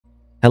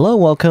Hello,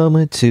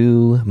 welcome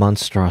to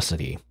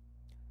Monstrosity.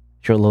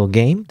 Short little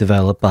game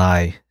developed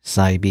by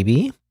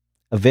Saibibi,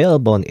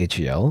 available on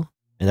itch.io,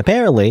 and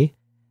apparently,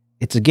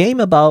 it's a game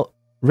about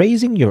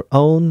raising your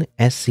own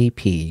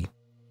SCP.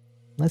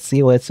 Let's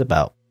see what it's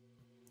about.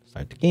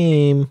 Start the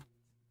game.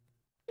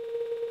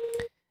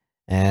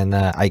 And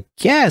I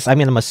guess,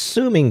 I'm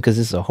assuming, because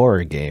this is a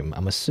horror game,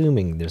 I'm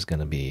assuming there's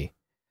gonna be,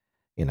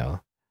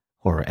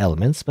 horror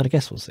elements, but I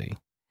guess we'll see.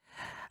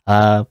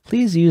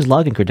 Please use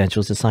login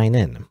credentials to sign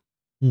in.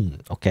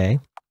 Okay.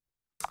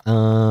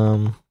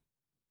 I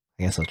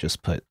guess I'll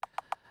just put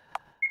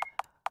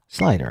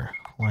Slider.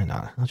 Why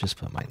not? I'll just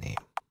put my name.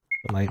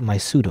 My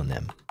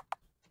pseudonym.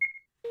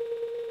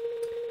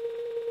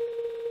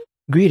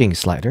 Greetings,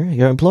 Slider.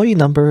 Your employee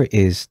number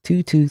is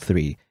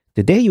 223.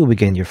 Today you will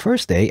begin your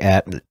first day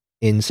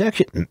in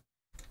section.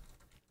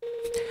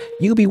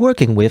 You'll be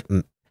working with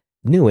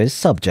newest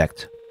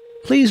subject.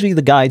 Please read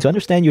the guide to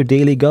understand your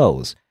daily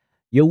goals.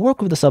 You'll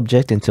work with the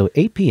subject until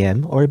 8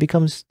 p.m. or it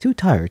becomes too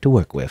tired to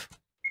work with.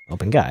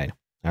 Open guide.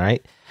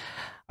 Alright.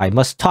 I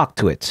must talk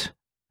to it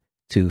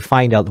to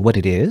find out what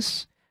it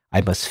is.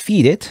 I must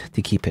feed it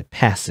to keep it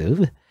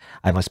passive.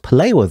 I must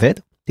play with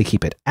it to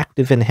keep it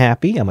active and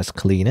happy. I must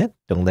clean it.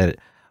 Don't let it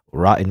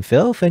rot in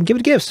filth. And give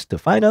it gifts to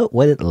find out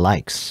what it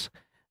likes.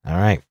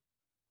 Alright.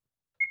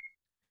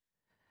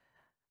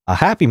 A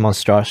happy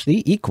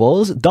monstrosity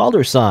equals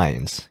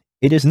 $signs.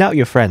 It is not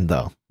your friend,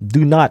 though.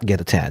 Do not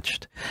get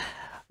attached.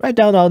 Write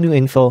down all new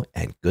info,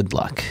 and good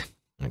luck.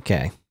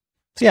 Okay.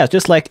 So yeah,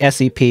 just like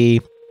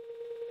SCP,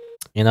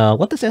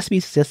 what does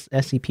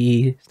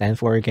SCP stand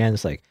for again?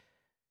 It's like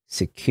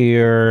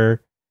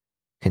secure,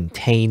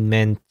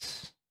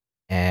 containment,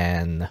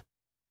 and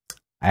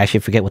I actually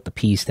forget what the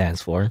P stands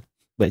for,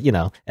 but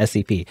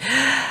SCP.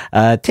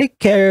 Take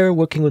care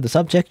working with the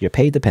subject. Your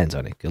pay depends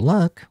on it. Good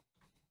luck.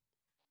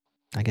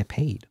 I get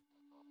paid.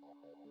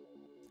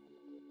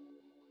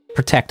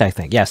 Protect, I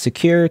think. Yeah,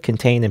 secure,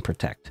 contain, and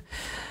protect.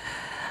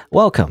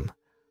 Welcome.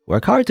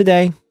 Work hard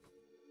today.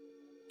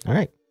 All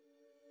right.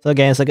 So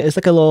again, it's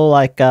like a little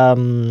what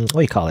do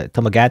you call it?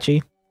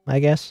 Tamagotchi, I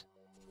guess.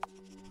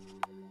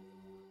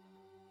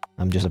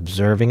 I'm just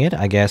observing it.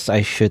 I guess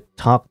I should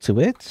talk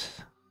to it.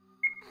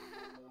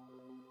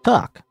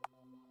 Talk.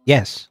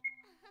 Yes.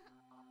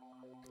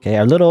 Okay,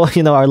 our little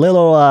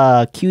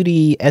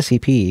cutie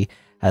SCP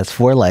has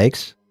 4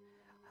 legs.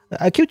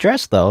 A cute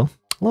dress though.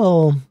 A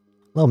little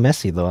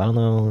messy though. I don't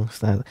know.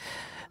 It's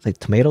like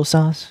tomato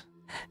sauce.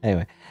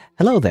 Anyway.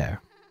 Hello there.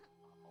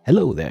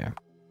 Hello there.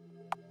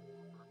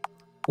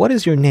 What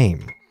is your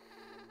name?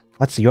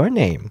 What's your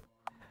name?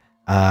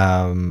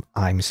 I'm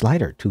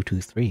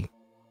Slider223.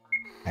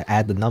 I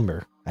add the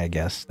number, I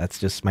guess. That's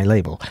just my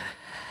label.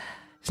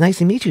 It's nice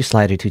to meet you,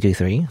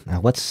 Slider223.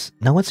 Now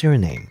what's your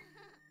name?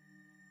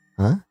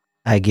 Huh?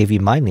 I gave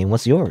you my name.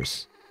 What's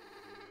yours?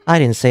 I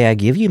didn't say I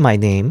give you my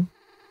name.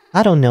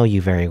 I don't know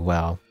you very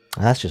well.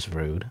 That's just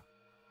rude.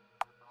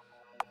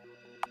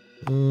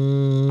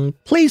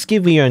 Please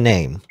give me your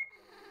name.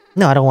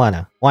 No, I don't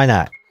wanna. Why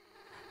not?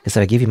 Because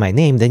if I give you my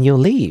name, then you'll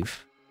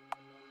leave.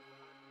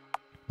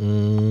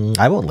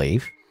 I won't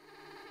leave.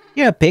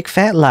 You're a big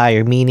fat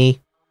liar,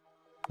 meanie.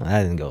 Well,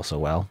 that didn't go so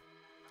well.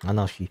 I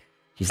know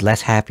she's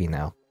less happy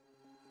now.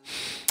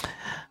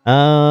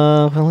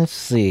 Well, let's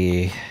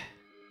see.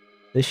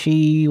 Does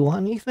she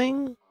want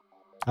anything?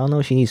 I don't know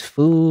if she needs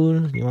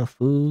food. You want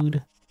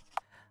food?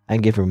 I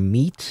can give her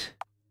meat.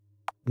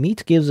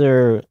 Meat gives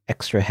her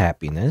extra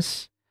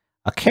happiness.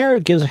 A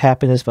carrot gives her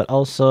happiness, but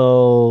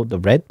also the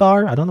red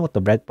bar? I don't know what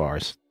the red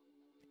bars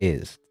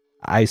is.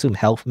 I assume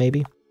health,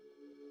 maybe?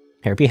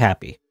 Here, be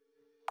happy.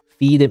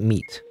 Feed it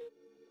meat.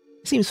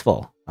 It seems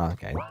full. Oh,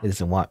 okay, it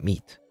doesn't want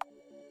meat.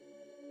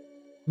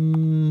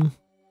 Wanna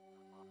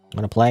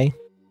play?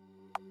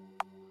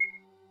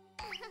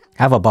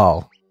 Have a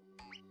ball.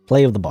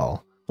 Play with the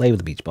ball. Play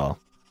with the beach ball.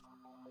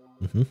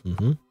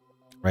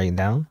 Writing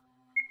down.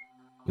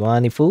 You want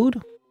any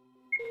food?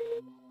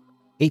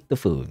 Eat the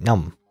food.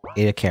 Yum.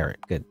 Ate a carrot.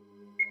 Good.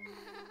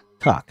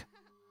 Talk.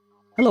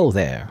 Hello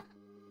there.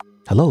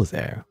 Hello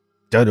there.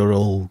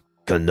 General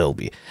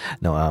Kenobi.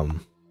 No,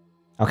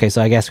 okay,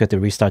 so I guess we have to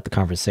restart the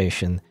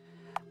conversation.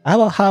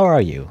 How are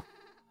you?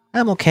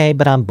 I'm okay,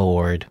 but I'm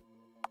bored.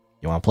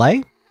 You wanna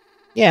play?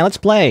 Yeah, let's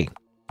play.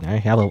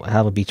 Alright,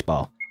 have a beach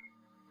ball.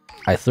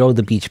 I throw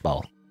the beach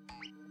ball.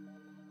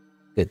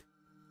 Good.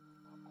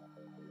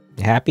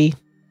 You happy?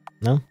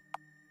 No?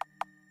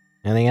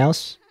 Anything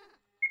else?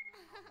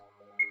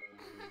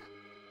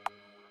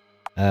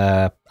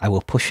 I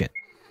will push it.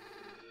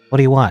 What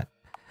do you want?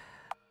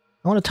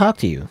 I want to talk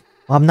to you.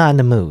 Well, I'm not in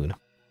the mood.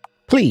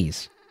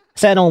 Please.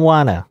 Say I don't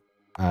wanna.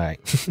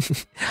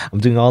 Alright. I'm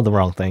doing all the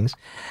wrong things.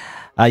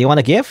 You want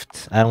a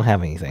gift? I don't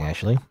have anything,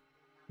 actually.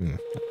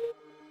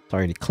 It's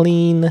already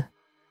clean.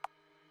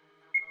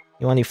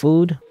 You want any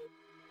food?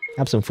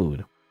 Have some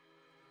food.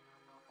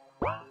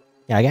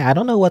 Yeah, I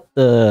don't know what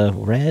the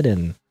red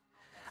and...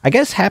 I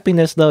guess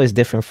happiness, though, is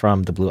different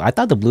from the blue. I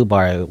thought the blue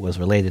bar was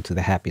related to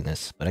the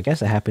happiness, but I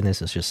guess the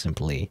happiness is just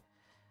simply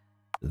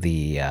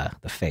the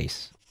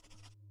face.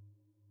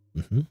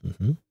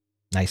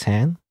 Nice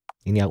hand.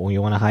 You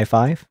want a high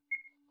five?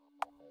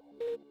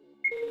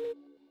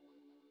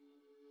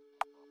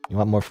 You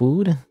want more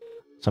food?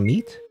 Some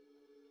meat?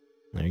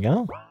 There you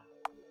go.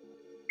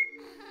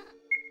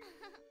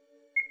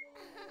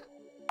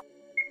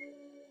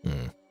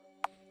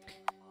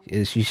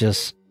 She's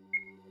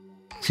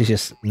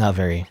just not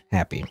very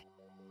happy.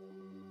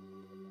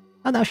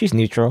 Oh, now she's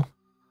neutral.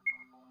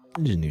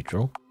 She's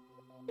neutral.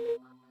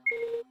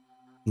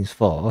 He's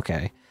full,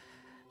 okay.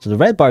 So the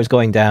red bar is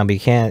going down, but you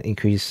can't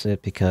increase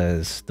it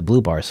because the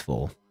blue bar is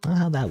full. I don't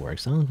know how that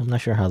works. I'm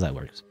not sure how that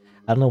works.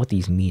 I don't know what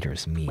these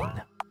meters mean.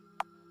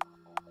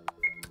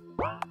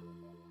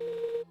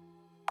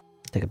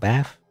 Take a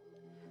bath?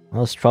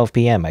 Well, it's 12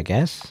 p.m., I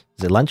guess.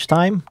 Is it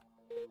lunchtime?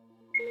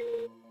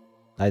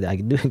 I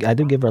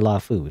do give her a lot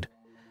of food.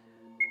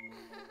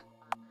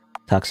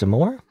 Talk some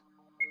more?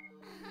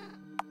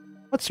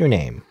 What's your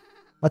name?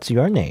 What's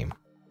your name?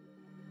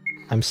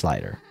 I'm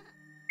Slider.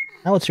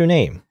 Now what's your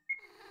name?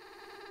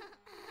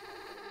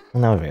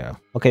 There we go.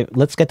 Okay,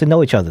 let's get to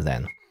know each other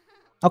then.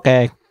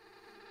 Okay.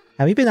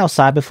 Have you been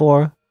outside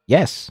before?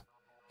 Yes.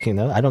 You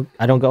know,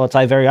 I don't go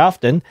outside very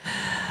often.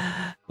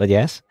 But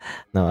yes.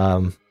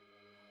 No,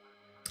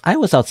 I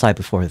was outside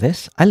before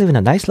this. I live in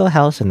a nice little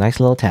house in a nice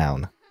little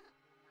town.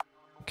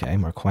 Okay,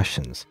 more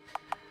questions.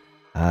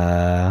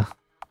 What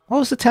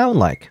was the town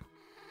like?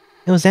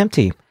 It was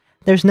empty.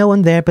 There's no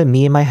one there but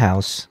me and my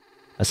house.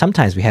 But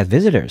sometimes we had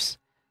visitors.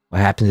 What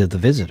happened to the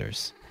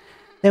visitors?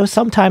 They would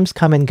sometimes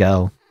come and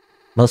go.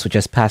 Most would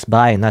just pass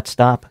by and not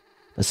stop.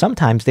 But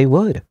sometimes they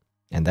would.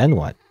 And then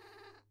what?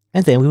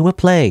 And then we would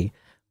play.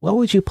 What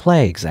would you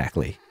play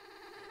exactly?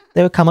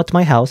 They would come up to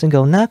my house and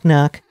go knock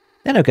knock.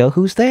 Then I'd go,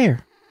 who's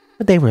there?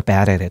 But they were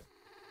bad at it.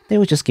 They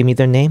would just give me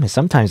their name and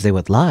sometimes they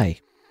would lie.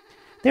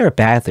 They were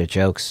bad at their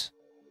jokes.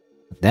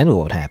 But then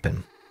what would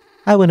happen?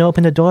 I wouldn't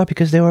open the door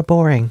because they were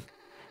boring.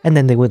 And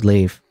then they would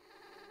leave.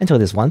 Until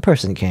this one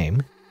person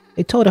came.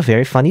 They told a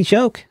very funny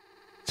joke.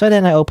 So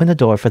then I opened the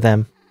door for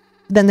them.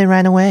 Then they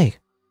ran away.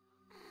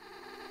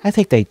 I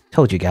think they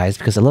told you guys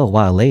because a little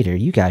while later,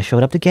 you guys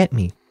showed up to get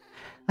me.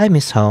 I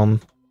miss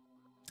home.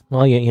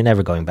 Well, you're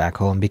never going back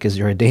home because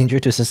you're a danger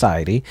to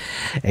society,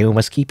 and we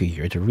must keep you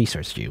here to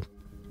research you.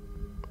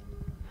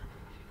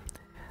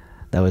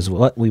 That was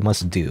what we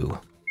must do.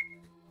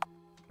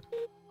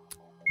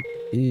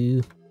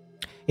 You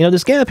know,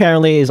 this game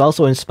apparently is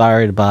also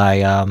inspired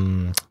by,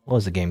 what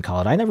was the game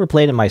called? I never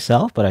played it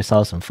myself, but I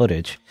saw some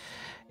footage.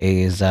 It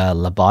is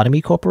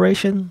Lobotomy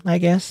Corporation, I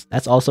guess.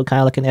 That's also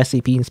kind of like an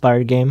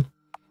SCP-inspired game.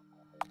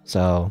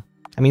 So,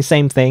 I mean,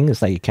 same thing.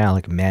 It's like kind of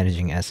like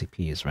managing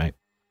SCPs, right?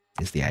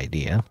 Is the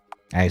idea.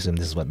 I assume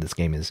this is what this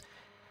game is,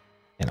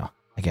 you know,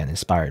 again,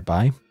 inspired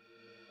by.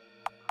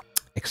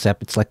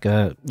 Except it's like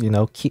a, you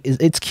know,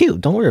 it's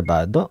cute. Don't worry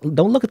about it.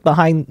 Don't look at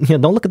behind, you know,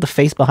 don't look at the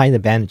face behind the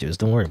bandages.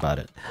 Don't worry about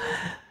it.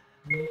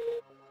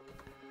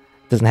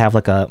 Doesn't have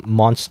like a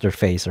monster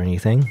face or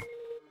anything.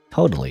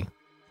 Totally.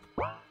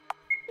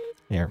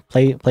 Here,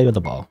 play with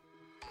the ball.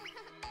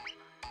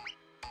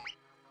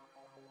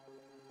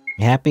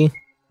 You happy?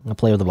 I'll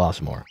play with the ball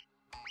some more.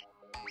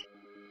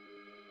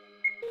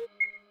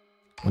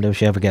 Wonder if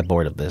she ever get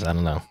bored of this. I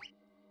don't know.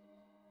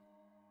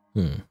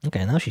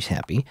 Okay, now she's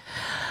happy.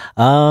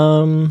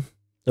 The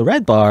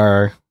red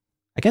bar,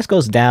 I guess,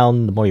 goes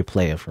down the more you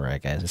play it for her, I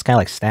guess. It's kind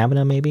of like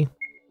stamina, maybe?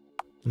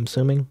 I'm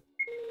assuming.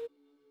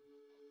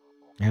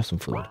 Here's some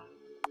food.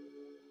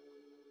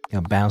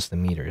 Gotta bounce the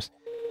meters.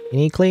 You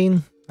need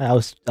clean? I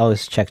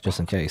always check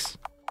just in case.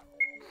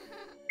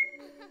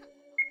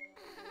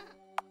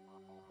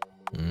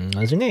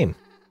 What's your name?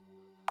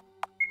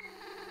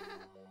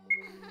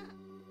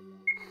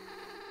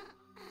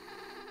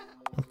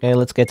 Okay,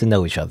 let's get to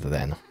know each other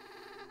then.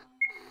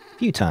 A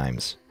few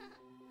times.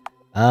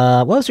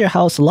 What was your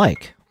house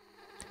like?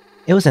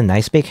 It was a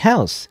nice big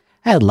house.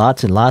 I had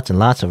lots and lots and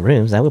lots of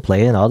rooms I would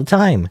play in all the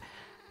time.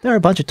 There were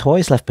a bunch of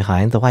toys left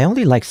behind, though I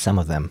only liked some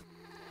of them.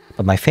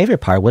 But my favorite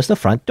part was the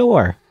front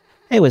door.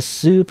 It was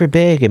super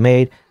big and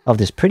made of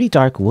this pretty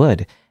dark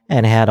wood,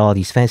 and it had all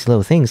these fancy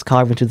little things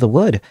carved into the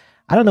wood.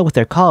 I don't know what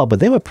they're called, but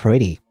they were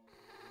pretty.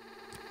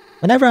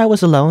 Whenever I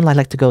was alone, I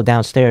liked to go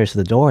downstairs to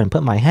the door and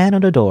put my hand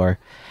on the door.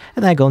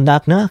 And I'd go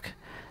knock knock.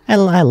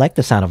 And I liked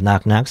the sound of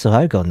knock knock, so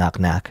I'd go knock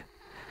knock.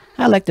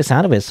 I like the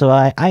sound of it, so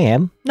I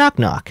am knock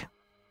knock.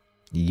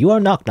 You are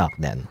knock knock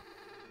then.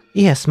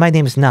 Yes, my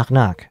name is knock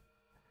knock.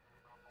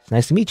 It's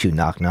nice to meet you,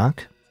 knock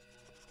knock.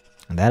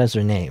 And that is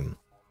her name.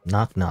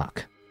 Knock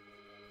knock.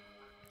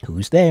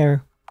 Who's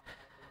there?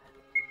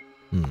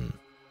 Oh.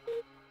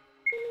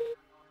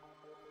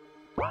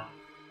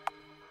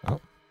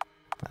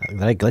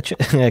 Did I glitch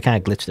it? I kind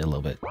of glitched it a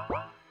little bit.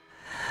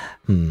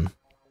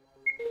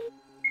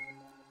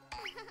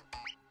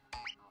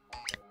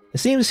 It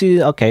seems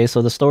she... Okay,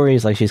 so the story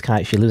is like she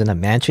lives in a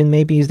mansion,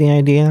 maybe, is the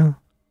idea.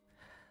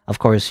 Of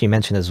course, she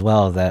mentioned as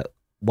well that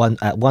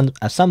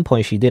at some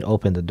point she did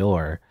open the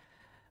door,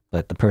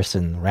 but the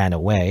person ran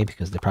away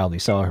because they probably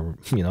saw her,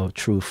 you know,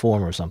 true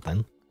form or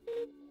something.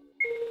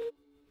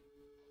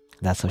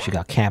 That's how she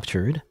got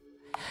captured.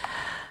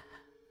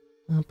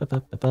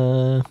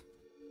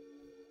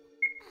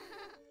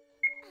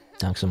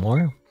 Talk some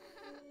more.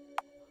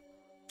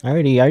 I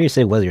already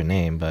said what's your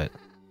name, but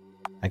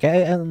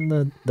and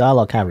the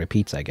dialogue kind of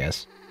repeats, I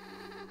guess.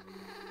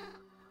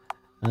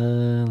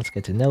 Let's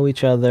get to know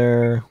each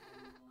other.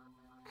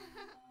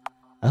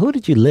 Who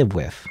did you live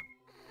with?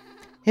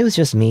 It was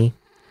just me.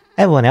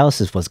 Everyone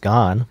else was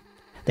gone.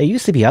 There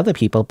used to be other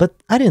people, but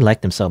I didn't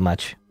like them so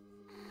much.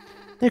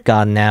 They're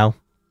gone now.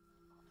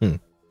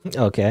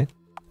 Okay.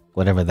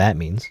 Whatever that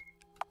means.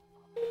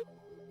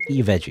 Eat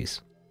your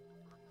veggies.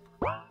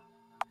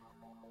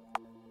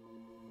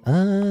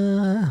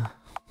 That's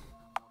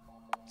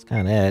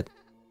kind of it.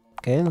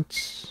 Okay,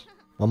 let's...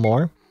 one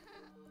more.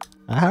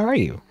 How are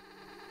you?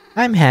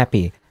 I'm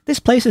happy. This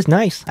place is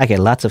nice. I get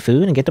lots of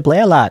food and get to play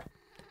a lot.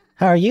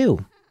 How are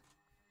you?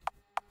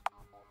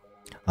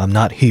 I'm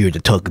not here to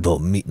talk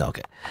about me. No,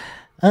 okay.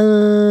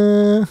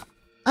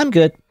 I'm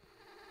good.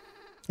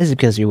 Is it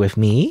because you're with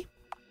me?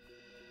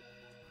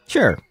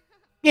 Sure.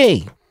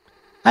 Yay.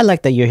 I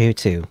like that you're here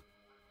too.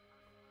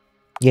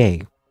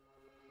 Yay.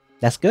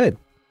 That's good.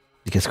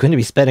 Because we're going to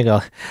be spending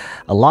a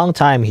long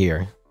time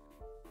here.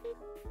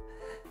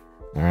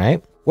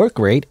 Alright. Work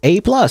rate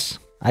A+.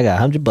 I got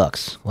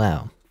 $100.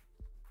 Wow.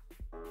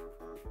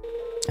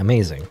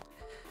 Amazing.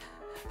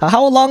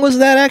 How long was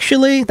that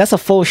actually? That's a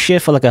full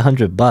shift for like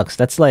 $100.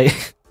 That's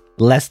like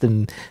less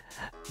than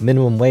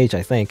minimum wage,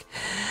 I think.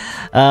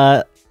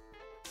 I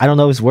don't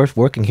know if it's worth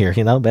working here,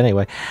 you know? But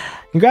anyway.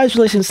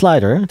 Congratulations,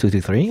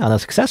 Slider223, on a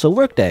successful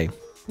workday.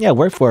 Yeah,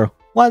 work for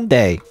 1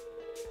 day.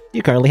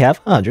 You currently have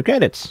 100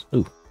 credits.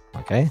 Ooh,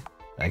 okay.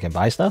 I can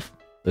buy stuff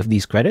with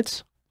these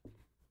credits,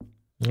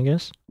 I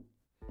guess.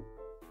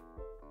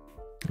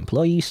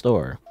 Employee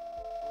store.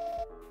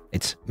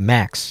 It's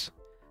Max.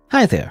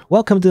 Hi there,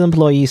 welcome to the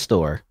employee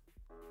store.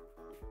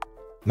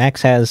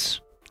 Max has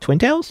twin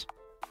tails?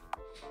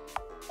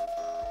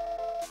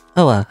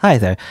 Oh, hi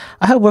there.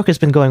 I hope work has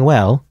been going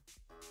well.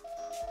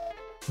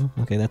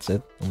 Okay, that's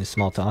it. Only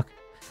small talk.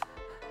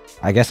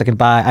 I guess I can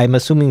buy... I'm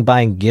assuming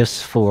buying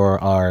gifts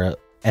for our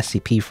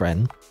SCP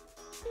friend.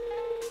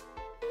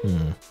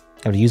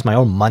 Have to use my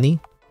own money?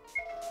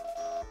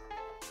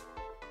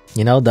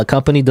 You know, the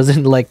company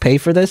doesn't, like, pay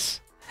for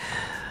this?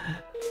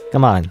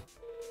 Come on.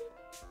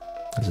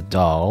 There's a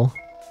doll.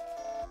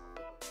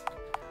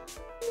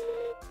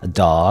 A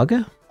dog.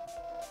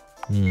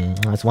 I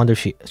just wonder if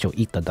she'll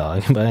eat the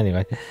dog. But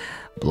anyway.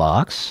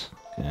 Blocks.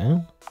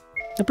 Okay.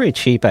 They're pretty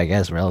cheap, I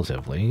guess,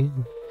 relatively.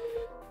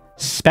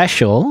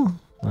 Special.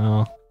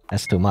 Oh,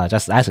 that's too much.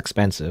 That's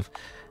expensive.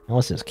 And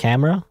what's this?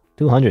 Camera?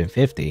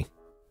 250.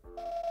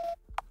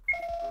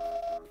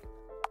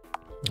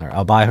 Alright,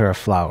 I'll buy her a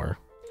flower.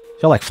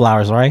 She'll like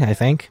flowers, right? I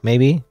think?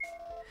 Maybe?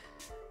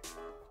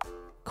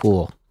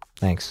 Cool.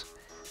 Thanks.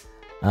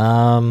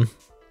 I'll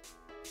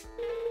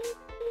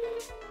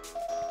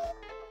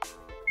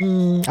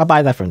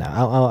buy that for now.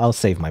 I'll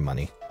save my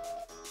money.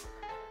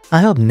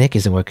 I hope Nick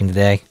isn't working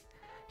today.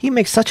 He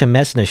makes such a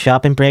mess in the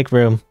shop and break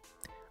room.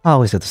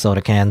 Always with the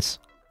soda cans.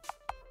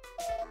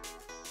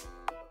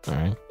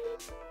 Alright.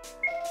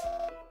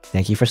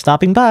 Thank you for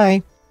stopping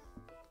by.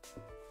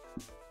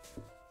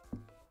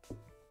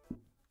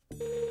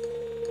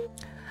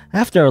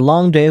 After a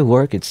long day of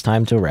work, it's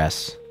time to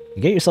rest.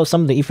 You get yourself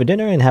something to eat for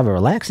dinner and have a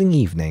relaxing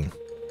evening.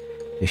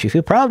 You should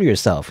feel proud of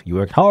yourself. You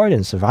worked hard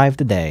and survived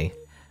the day.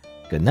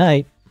 Good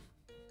night.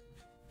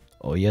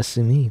 Oh, yes,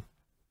 me.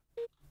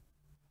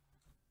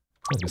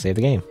 I'm gonna save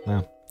the game.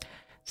 Wow.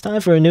 It's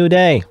time for a new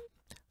day.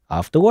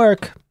 Off to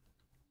work.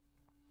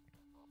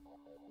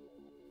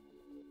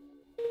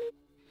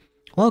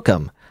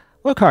 Welcome.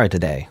 Work hard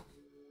today.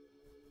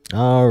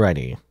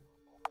 Alrighty.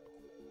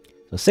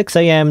 So 6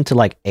 a.m. to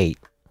like 8.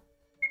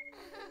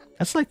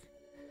 That's like...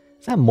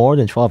 Is that more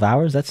than 12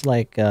 hours? That's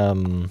like,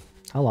 how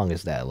long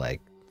is that? Like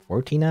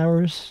 14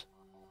 hours?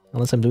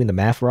 Unless I'm doing the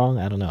math wrong?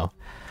 I don't know.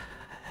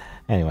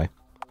 Anyway.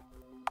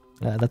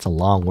 That's a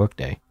long work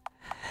day.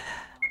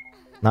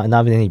 Not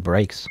even any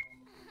breaks.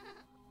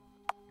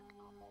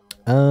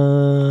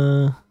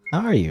 How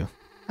are you?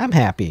 I'm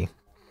happy.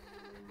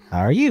 How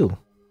are you?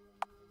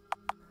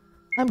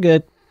 I'm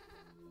good.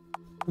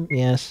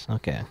 Yes,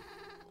 okay.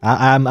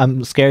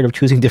 I'm scared of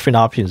choosing different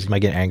options. You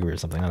might get angry or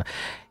something. I don't know.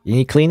 You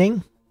need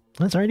cleaning?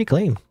 That's already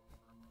clean.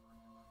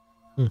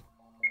 You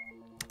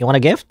want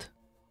a gift?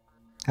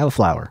 Have a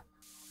flower.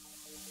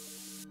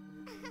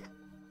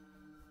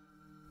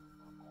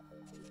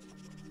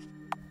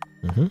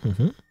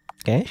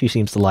 Okay, she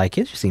seems to like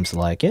it. She seems to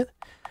like it.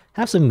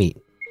 Have some meat.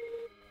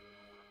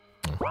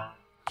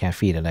 Can't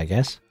feed it, I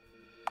guess.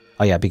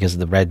 Oh yeah, because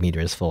the red meter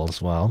is full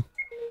as well.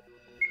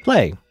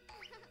 Play.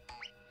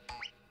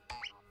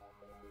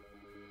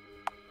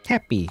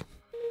 Happy.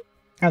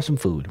 Have some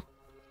food.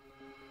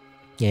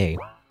 Yay.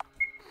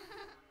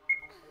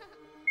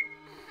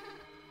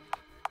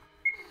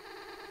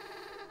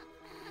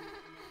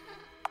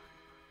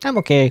 I'm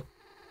okay.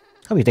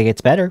 Hope you think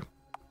it's better.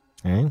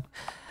 Alright.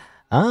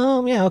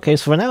 Yeah, okay,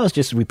 so for now it's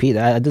just repeat.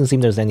 It doesn't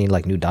seem there's any,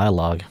 like, new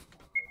dialogue.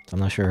 So I'm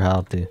not sure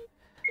how to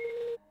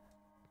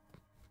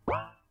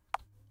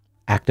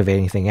activate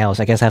anything else.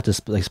 I guess I have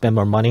to like, spend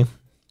more money,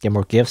 get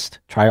more gifts,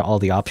 try all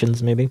the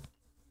options, maybe.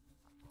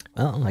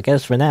 Well, I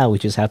guess for now we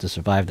just have to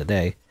survive the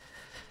day.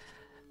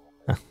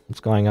 Huh, what's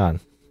going on?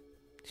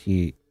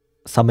 She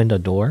summoned a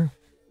door?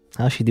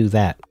 How'd she do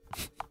that?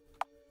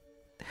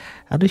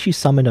 How did she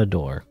summon a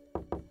door?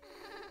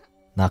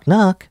 Knock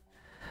knock.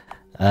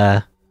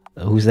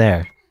 Who's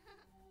there?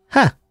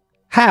 Huh.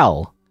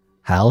 How?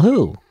 How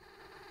who?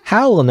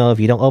 How will know if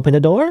you don't open the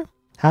door?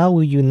 How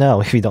will you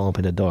know if you don't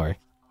open the door?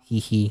 Hee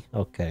hee.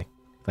 Okay.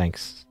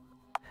 Thanks.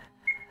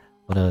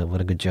 What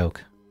a good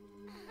joke.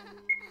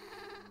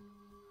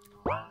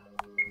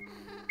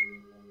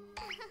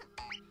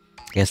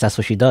 Guess that's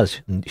what she does.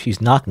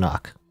 She's knock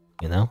knock,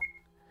 you know?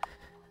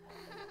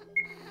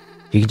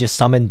 You can just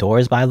summon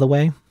doors, by the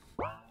way.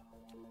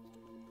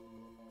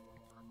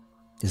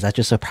 Is that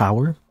just a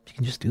power? You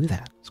can just do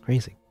that. It's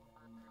crazy.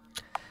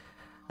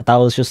 I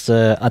thought it was just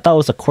I thought it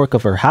was a quirk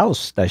of her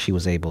house that she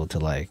was able to,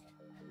 like,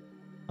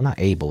 well, not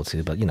able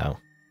to, but you know,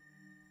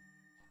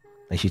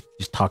 like she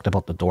just talked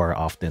about the door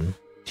often.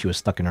 She was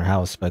stuck in her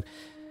house, but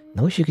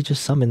no, she could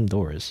just summon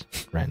doors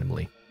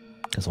randomly.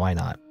 Because why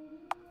not?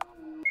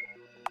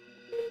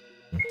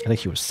 I think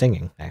she was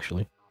singing,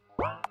 actually.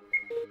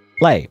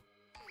 Play.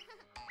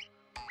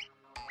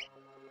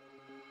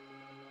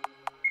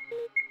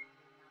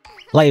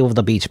 Play with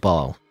the beach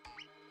ball.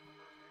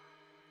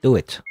 Do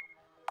it.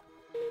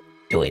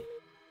 Do it.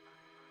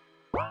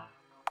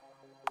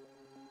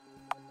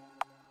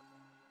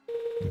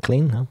 You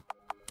clean? No?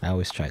 I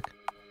always check.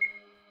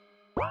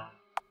 I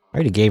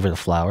already gave her the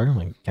flower.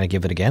 Like, can I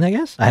give it again, I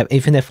guess? I have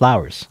infinite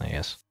flowers, I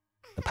guess.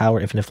 The power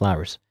infinite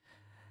flowers.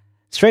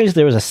 Strange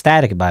there was a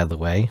static, by the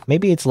way.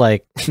 Maybe it's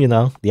like, you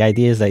know, the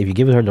idea is that if you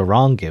give her the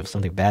wrong gift,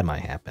 something bad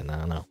might happen. I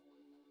don't know.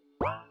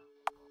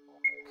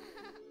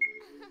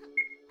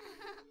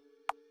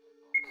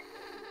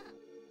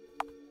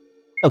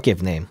 Don't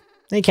give name.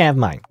 They can't have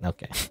mine.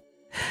 Okay.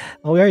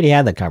 Well, we already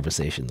had that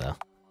conversation, though.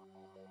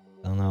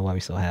 I don't know why we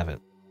still have it.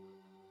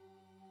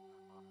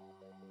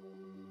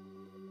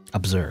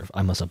 Observe.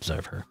 I must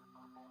observe her.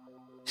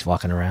 She's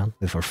walking around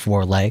with her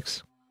 4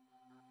 legs.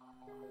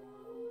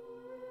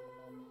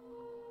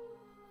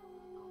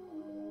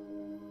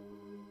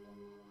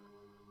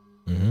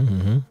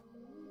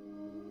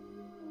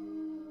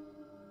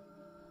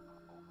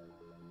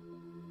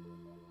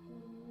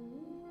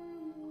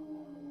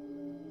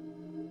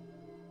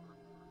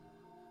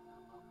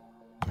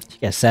 She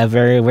gets sad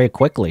very, very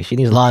quickly. She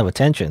needs a lot of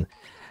attention.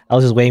 I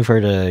was just waiting for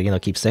her to, you know,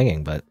 keep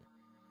singing, but...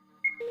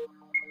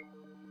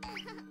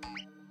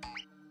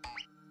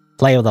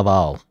 Play with the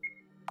ball.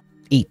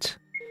 Eat.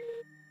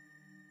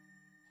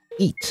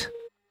 Eat.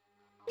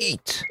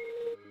 Eat.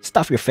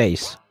 Stuff your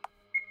face.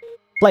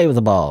 Play with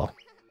the ball.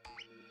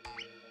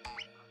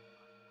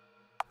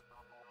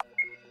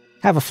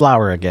 Have a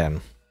flower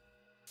again.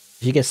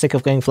 Did you get sick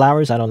of getting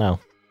flowers? I don't know.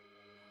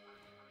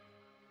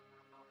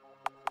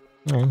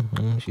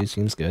 She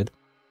seems good.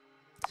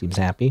 Seems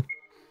happy.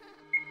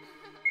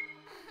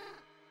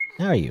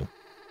 How are you?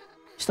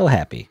 Still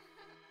happy.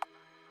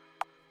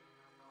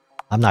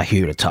 I'm not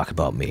here to talk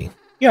about me.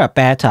 You're a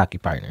bad talking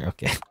partner.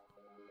 Okay.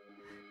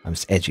 I'm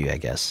just edgy, I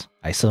guess.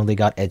 I suddenly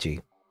got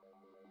edgy.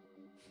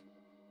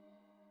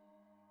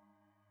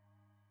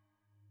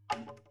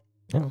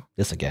 Oh,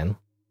 this again.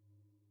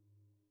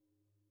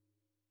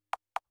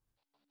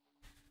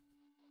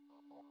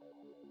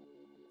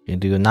 You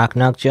do a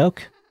knock-knock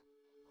joke?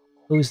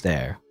 Who's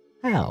there?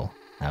 How?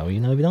 How will you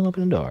know if you don't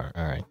open the door?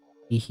 Alright.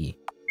 Hee.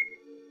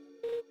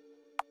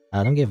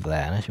 Don't give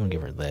that. I shouldn't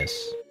give her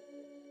this.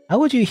 How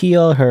would you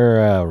heal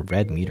her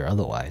red meter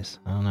otherwise?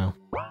 I don't know.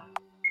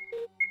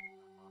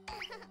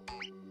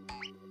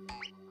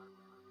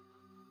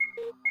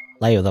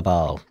 Play with the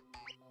ball.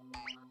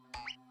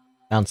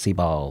 Bouncy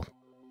ball.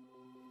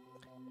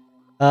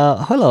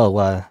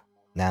 Hello,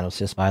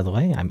 Nanosys, by the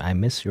way. I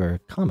missed your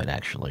comment,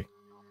 actually.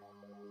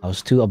 I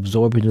was too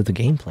absorbed into the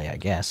gameplay, I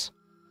guess.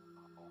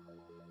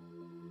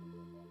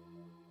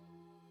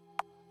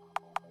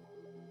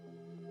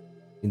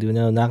 You do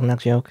another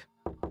knock-knock joke?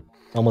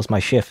 Almost my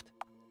shift.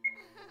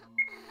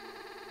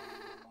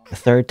 The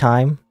 3rd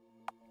time?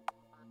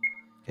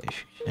 Okay,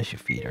 I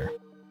should feed her.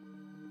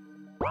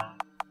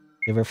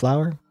 Give her a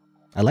flower?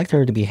 I'd like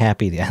her to be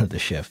happy at the end of the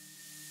shift.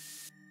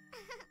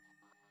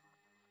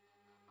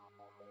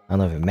 I don't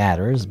know if it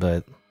matters,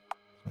 but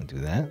I'll do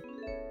that.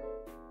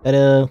 But,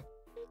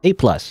 A+.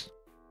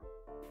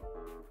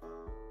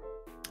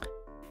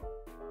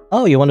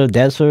 Oh, you want to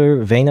dance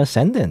for Vayne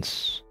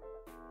Ascendance?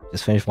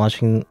 Just finished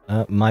watching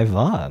my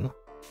VOD.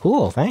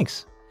 Cool,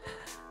 thanks.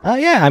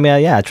 Yeah, I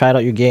mean, yeah, I tried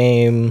out your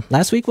game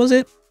last week, was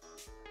it?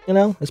 You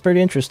know, it's pretty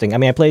interesting. I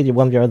mean, I played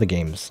one of your other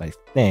games, I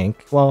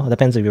think. Well, it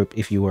depends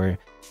if you were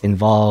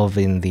involved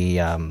in the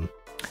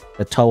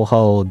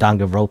Toho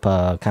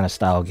Danganronpa kind of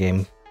style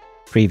game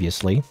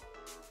previously.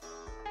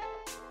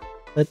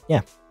 But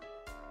yeah.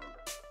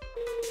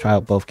 Try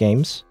out both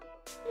games.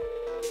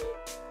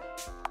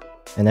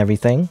 And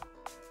everything.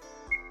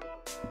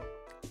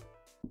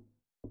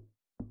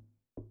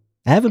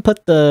 I haven't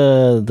put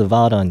the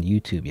VOD on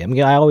YouTube yet. I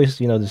mean, I always,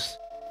 you know,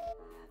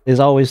 there's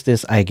always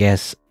this, I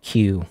guess,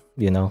 queue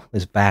you know,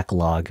 this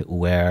backlog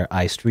where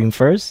I stream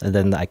first and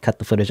then I cut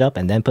the footage up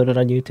and then put it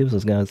on YouTube. So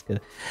it's gonna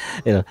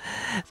you know,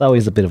 it's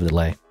always a bit of a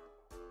delay.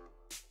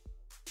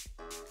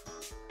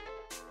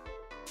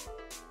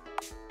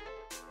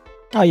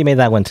 Oh, you made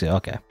that one too.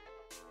 Okay.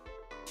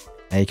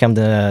 And you come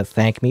to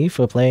thank me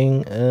for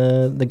playing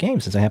the game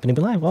since I happen to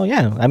be live. Well,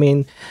 yeah. I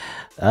mean,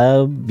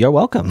 you're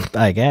welcome,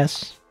 I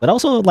guess. But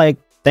also, like,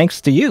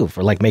 thanks to you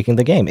for like making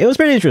the game. It was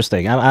pretty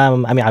interesting. I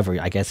mean,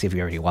 I guess if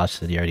you already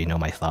watched it, you already know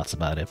my thoughts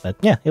about it. But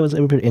yeah, it was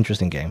a pretty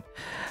interesting game,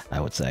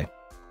 I would say.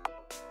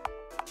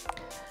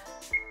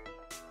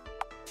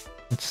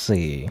 Let's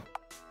see.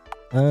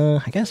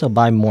 I guess I'll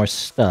buy more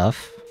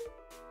stuff.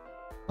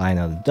 Buy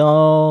another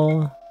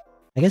doll.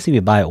 I guess if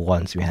you buy it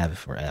once, you have it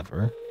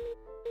forever.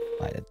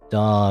 Buy the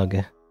dog.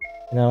 You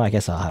know, I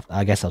guess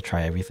I'll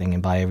try everything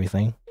and buy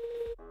everything.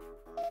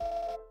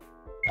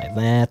 Buy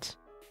that.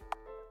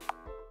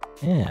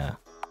 Yeah.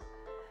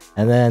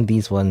 And then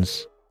these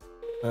ones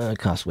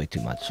cost way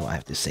too much, so I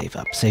have to save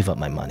up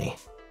my money.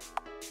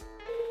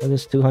 What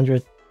is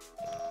 200?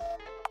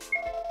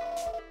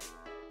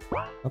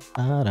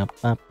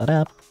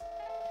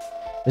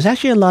 There's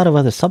actually a lot of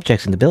other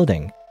subjects in the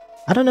building.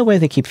 I don't know where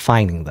they keep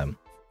finding them.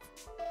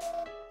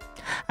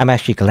 I'm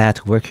actually glad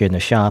to work here in the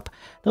shop.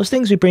 Those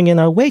things we bring in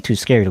are way too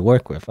scary to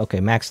work with. Okay,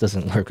 Max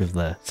doesn't work with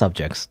the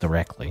subjects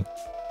directly.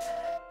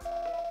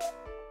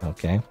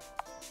 Okay.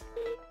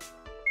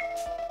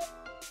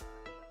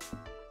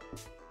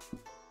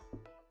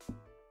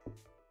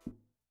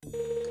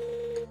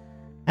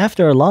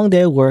 After a long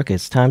day of work,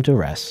 it's time to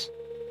rest.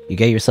 You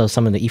get yourself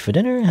something to eat for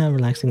dinner and have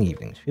relaxing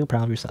evenings. Feel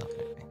proud of yourself.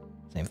 Okay.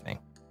 Same thing.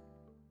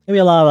 Maybe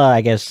a lot of,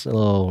 I guess,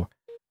 little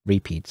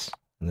repeats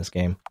in this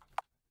game.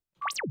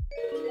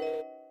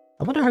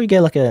 I wonder how you get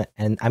like I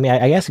mean,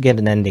 I guess you get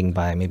an ending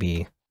by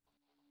maybe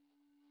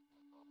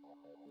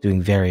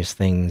doing various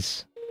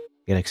things.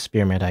 Get an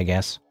experiment, I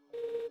guess.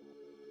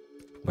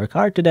 Work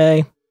hard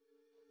today.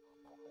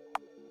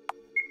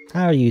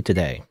 How are you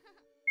today?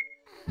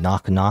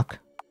 Knock knock,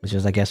 which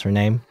is I guess her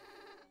name.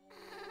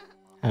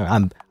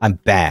 I'm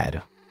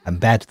bad. I'm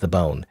bad to the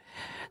bone.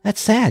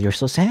 That's sad. You're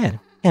so sad.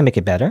 Can't make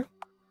it better.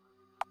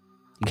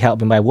 You can help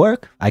me by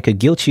work. I could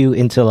guilt you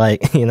into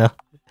like, you know,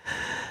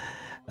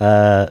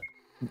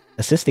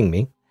 assisting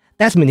me.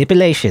 That's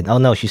manipulation. Oh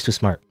no, she's too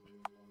smart.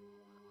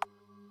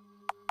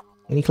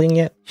 Any clean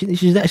yet?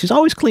 She's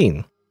always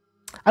clean.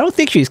 I don't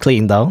think she's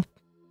clean though.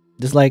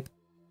 Just like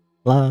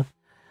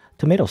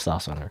tomato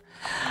sauce on her.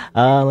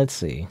 Let's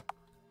see.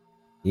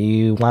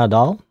 You want a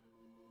doll?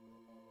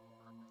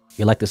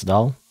 You like this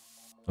doll?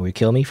 Will you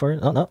kill me for it?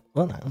 Oh no.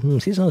 Well,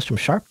 see some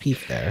sharp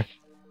teeth there.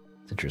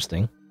 It's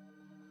interesting.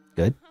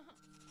 Good.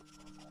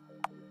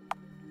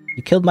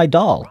 You killed my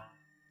doll.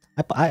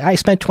 I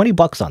spent 20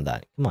 bucks on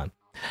that. Come on.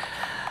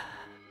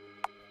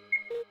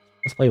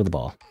 Let's play with the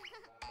ball.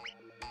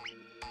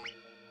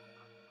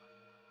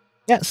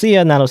 Yeah, see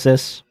ya,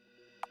 Nanosis.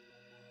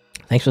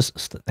 Thanks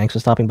for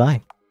stopping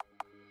by.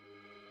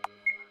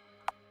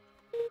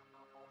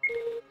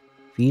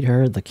 Feed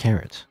her the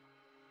carrot.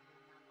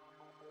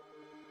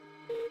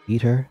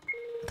 Feed her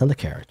the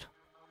carrot.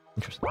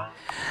 Interesting.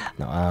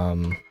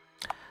 No,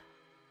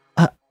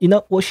 you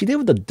know what she did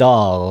with the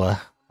doll?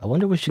 I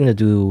wonder what she's gonna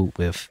do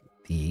with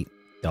the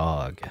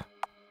dog.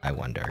 I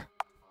wonder.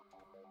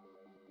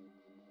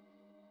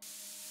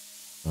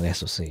 I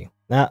guess we'll see.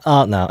 Now,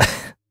 oh no.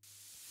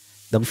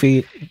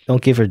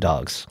 Don't give her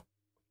dogs.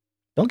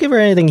 Don't give her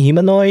anything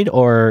humanoid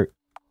or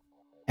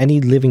any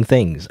living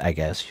things, I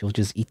guess. She'll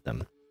just eat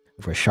them.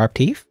 With her sharp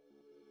teeth,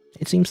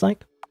 it seems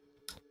like.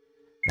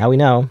 Now we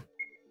know.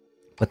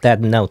 Put that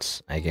in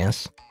notes, I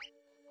guess.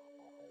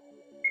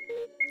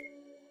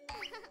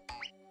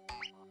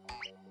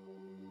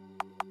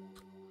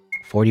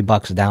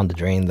 $40 down the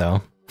drain,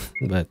 though.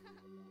 But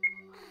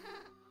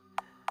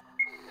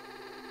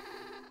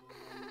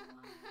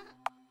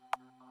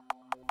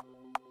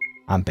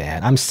I'm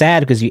bad. I'm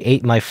sad because you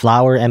ate my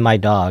flower and my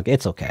dog.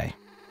 It's okay.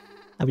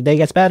 Every day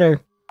gets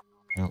better.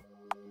 Well,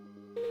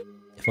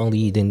 if only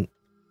you didn't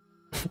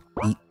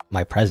eat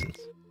my presents.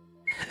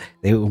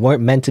 They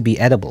weren't meant to be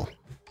edible.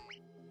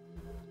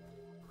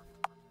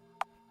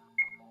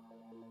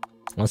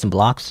 Want some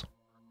blocks?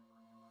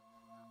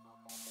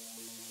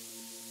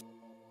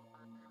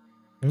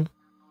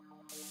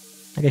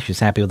 I guess she's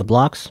happy with the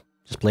blocks.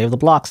 Just play with the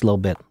blocks a little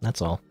bit,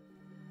 that's all.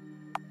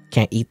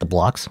 Can't eat the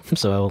blocks,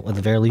 so at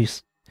the very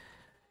least,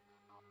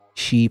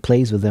 she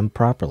plays with them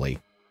properly.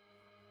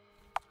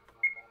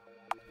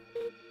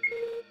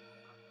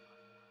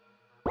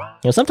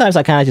 You know, sometimes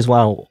I kind of just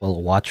want to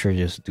watch her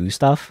just do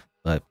stuff,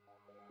 but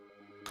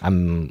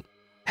I'm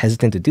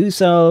hesitant to do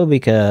so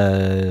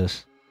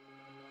because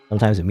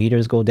sometimes the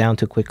meters go down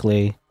too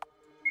quickly.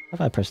 If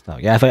I press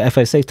talk, yeah, if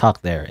I say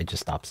talk there, it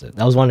just stops it.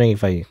 I was wondering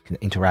if I can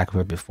interact with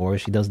her before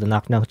she does the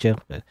knock knock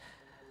joke, but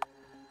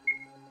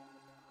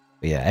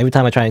yeah, every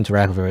time I try to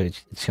interact with her,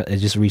 it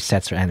just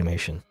resets her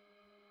animation.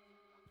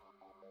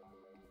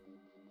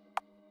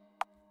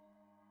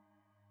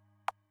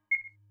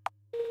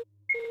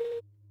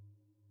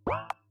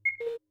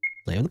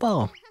 Play with the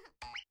ball.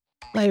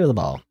 Play with the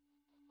ball.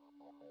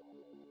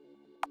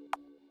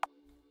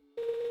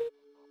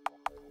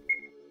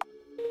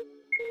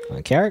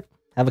 A carrot?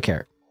 Have a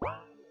carrot.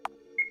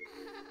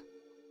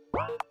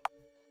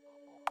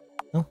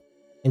 Oh,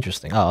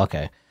 interesting. Oh,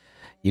 okay.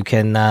 You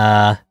can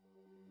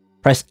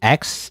press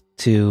X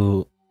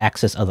to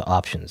access other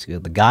options. The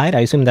guide, I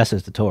assume that's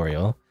his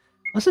tutorial.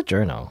 What's a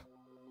journal?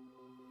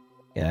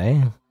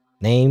 Okay.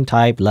 Name,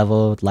 type,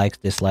 level, likes,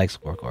 dislikes,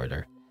 work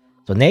order.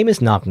 So name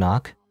is Knock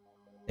Knock.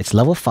 It's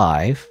level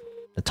 5.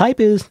 The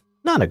type is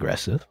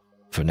non-aggressive,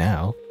 for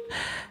now.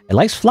 It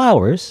likes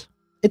flowers.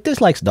 It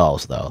dislikes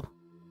dolls, though.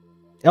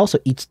 It also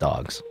eats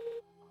dogs.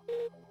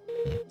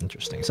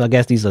 Interesting. So I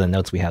guess these are the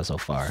notes we have so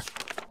far.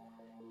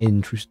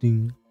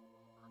 Interesting.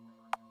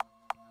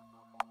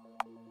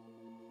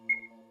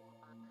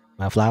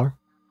 My flower?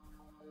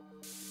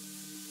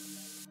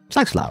 She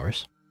likes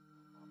flowers.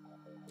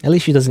 At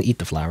least she doesn't eat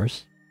the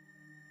flowers.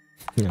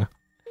 Yeah.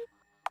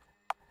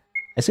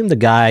 I assume the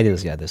guide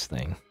is, yeah, this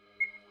thing.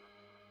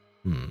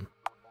 You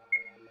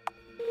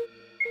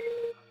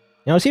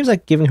know, it seems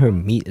like giving her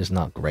meat is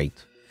not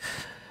great.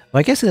 But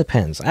I guess it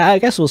depends. I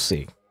guess we'll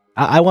see.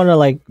 I want to,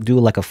 like, do,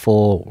 like, a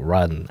full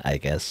run, I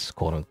guess,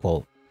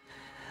 quote-unquote.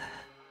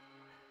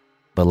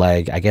 But,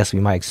 like, I guess we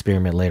might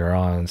experiment later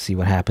on and see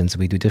what happens if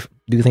we do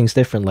things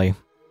differently.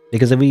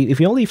 Because if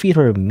we only feed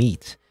her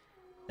meat,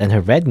 then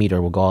her red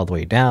meter will go all the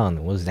way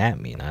down. What does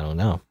that mean? I don't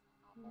know.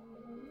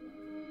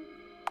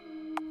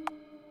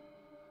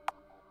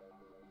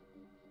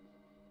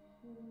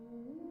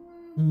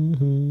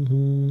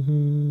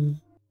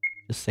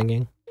 Just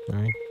singing.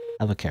 Alright.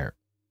 Have a carrot.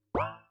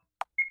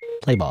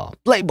 Play ball.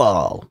 Play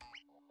ball!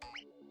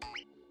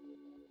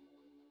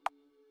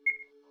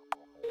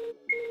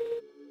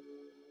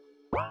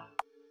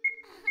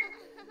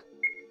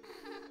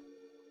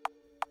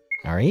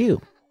 How are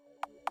you?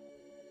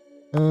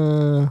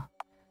 Do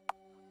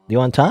you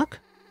want to talk?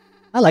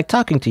 I like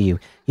talking to you.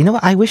 You know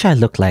what? I wish I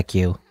looked like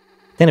you.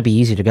 Then it'd be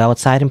easier to go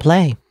outside and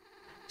play.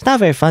 It's not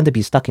very fun to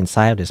be stuck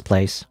inside of this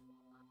place.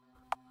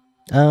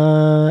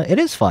 It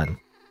is fun.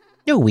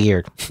 You're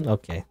weird.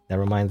 Okay,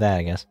 never mind that,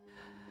 I guess.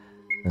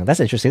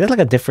 That's interesting. That's like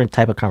a different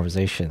type of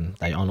conversation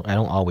that I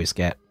don't always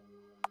get.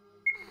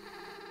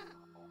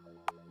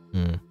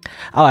 Oh,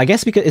 I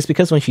guess it's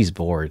because when she's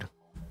bored.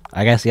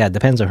 I guess, yeah, it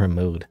depends on her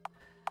mood.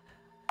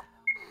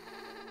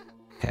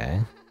 Okay.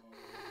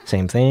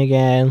 Same thing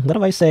again. What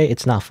if I say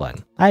it's not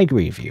fun? I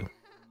agree with you.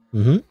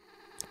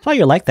 That's why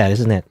you're like that,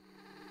 isn't it?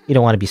 You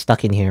don't want to be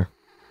stuck in here.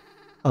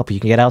 Hope you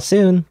can get out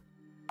soon.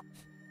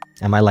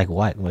 Am I like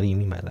what? What do you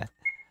mean by that?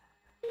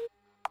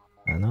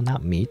 No,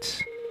 not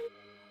meat.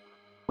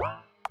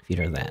 Feed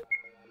her that.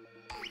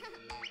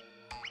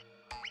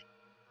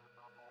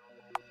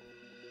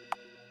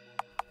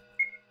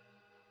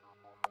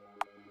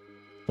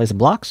 Play some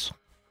blocks.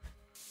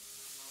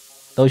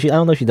 Though I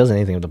don't know if she does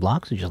anything with the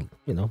blocks. She just,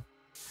 you know,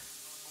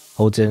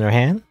 holds it in her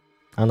hand.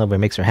 I don't know if it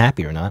makes her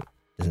happy or not.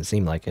 Doesn't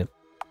seem like it.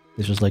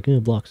 It's just like,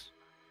 blocks.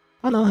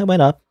 Oh no, it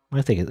went up.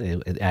 I think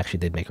it actually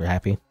did make her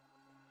happy.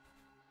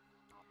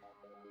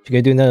 She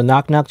gonna do another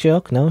knock-knock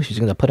joke? No, she's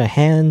gonna put her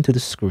hand to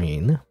the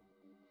screen.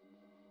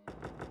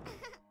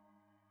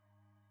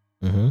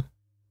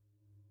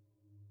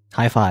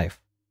 High five.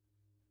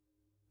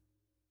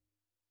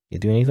 You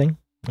do anything?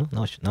 Oh,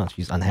 no,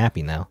 she's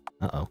unhappy now.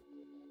 Uh-oh.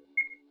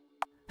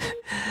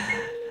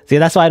 See,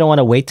 that's why I don't want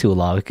to wait too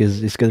long,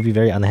 because it's gonna be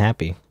very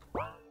unhappy.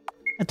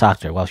 I talk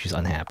to her while she's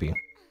unhappy.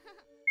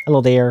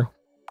 Hello there.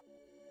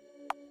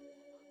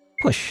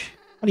 Push.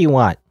 What do you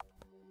want?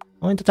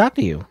 I want to talk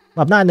to you.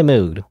 Well, I'm not in the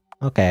mood.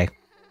 Okay.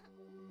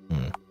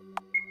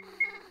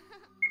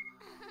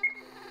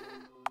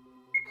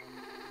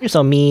 You're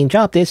so mean.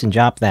 Drop this and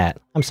drop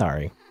that. I'm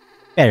sorry.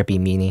 Better be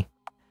meanie.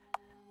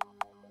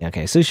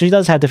 Okay, so she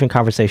does have different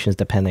conversations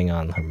depending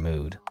on her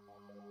mood.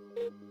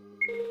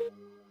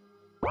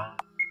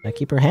 I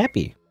keep her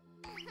happy.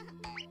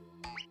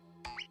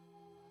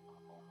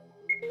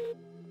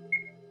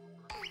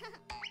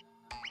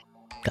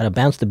 Gotta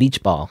bounce the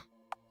beach ball.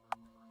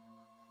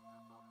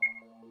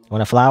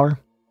 Want a flower?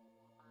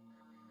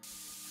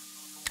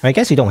 I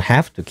guess you don't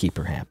have to keep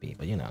her happy,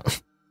 but you know.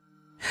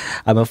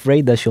 I'm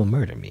afraid that she'll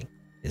murder me,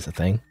 is the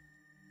thing.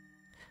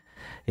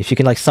 If she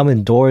can, like,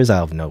 summon doors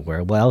out of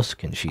nowhere, what else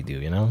can she do,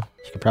 you know?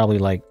 She can probably,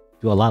 like,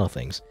 do a lot of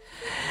things.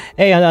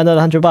 Hey, another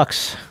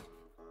 $100.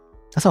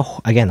 That's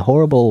again,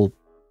 horrible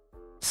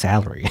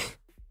salary.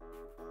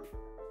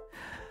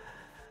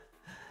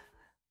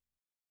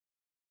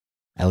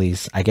 At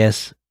least, I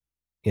guess,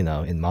 you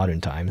know, in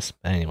modern times.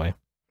 But anyway.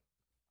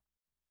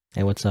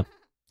 Hey, what's up?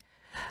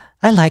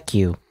 I like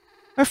you.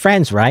 We're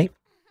friends, right?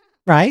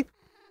 Right?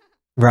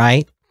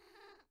 Right?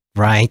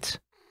 Right?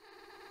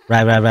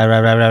 Right.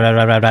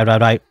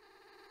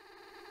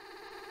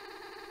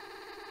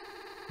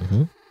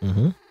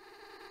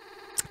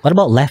 What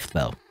about left,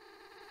 though?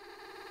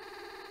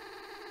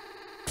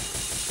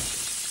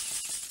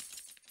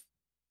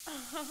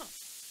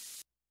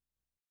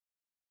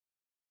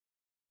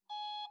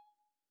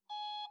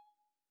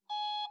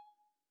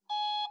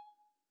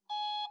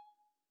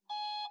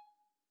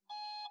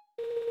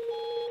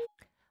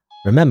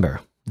 Remember,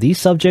 these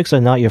subjects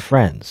are not your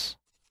friends.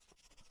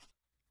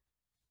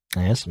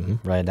 Yes,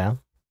 write it down.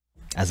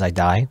 as I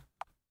die.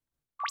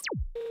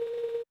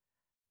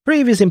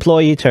 Previous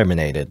employee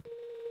terminated.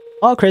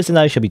 All credits and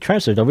I should be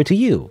transferred over to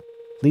you.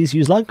 Please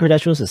use login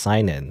credentials to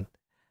sign in.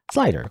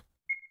 Slider.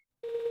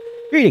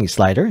 Greetings,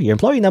 Slider. Your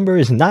employee number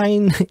is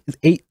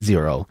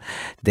 980.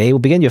 Today will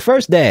begin your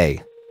first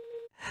day.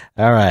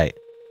 Alright.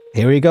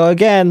 Here we go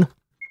again.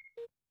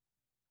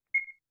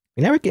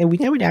 We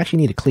never actually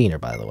need a cleaner,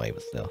 by the way,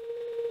 but still.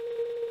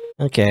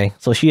 Okay,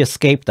 so she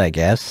escaped, I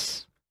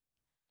guess.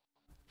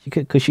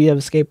 Could she have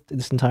escaped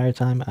this entire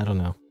time? I don't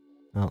know.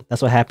 Well,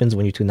 that's what happens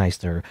when you're too nice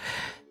to her.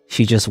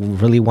 She just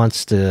really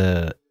wants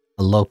to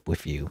elope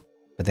with you,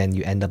 but then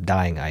you end up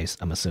dying,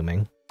 I'm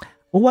assuming.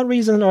 For one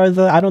reason or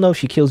the, I don't know if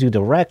she kills you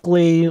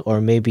directly, or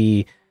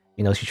maybe,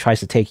 you know, she tries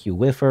to take you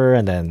with her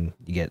and then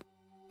you get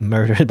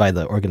murdered by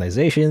the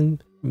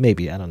organization.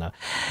 Maybe, I don't know.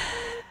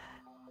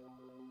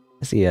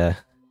 I see a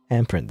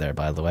handprint there,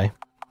 by the way.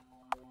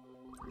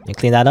 You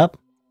clean that up?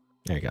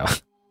 There you go.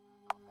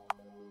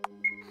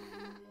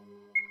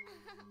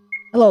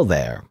 Hello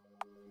there.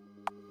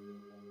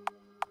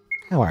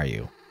 How are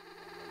you?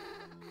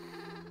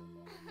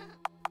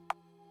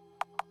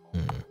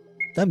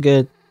 I'm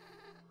good.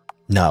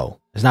 No,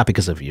 it's not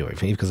because of you.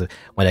 Because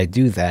when I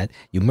do that,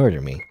 you murder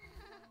me.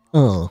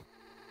 Oh.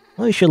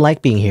 Well, you should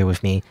like being here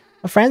with me.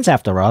 We're friends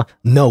after all.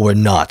 No, we're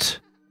not.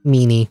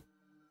 Meanie.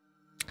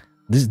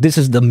 This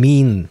is the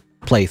mean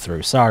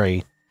playthrough.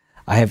 Sorry.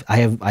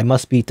 I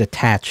must be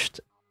detached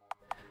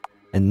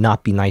and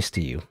not be nice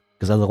to you,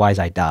 because otherwise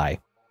I die.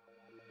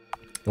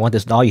 You want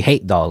this doll? You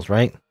hate dolls,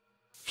 right?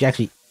 She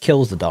actually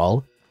kills the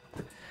doll.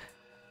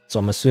 So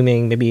I'm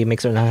assuming maybe it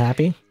makes her not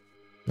happy?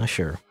 Not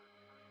sure.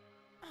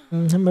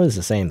 Everybody's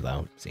the same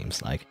though,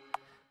 seems like.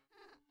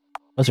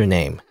 What's her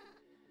name?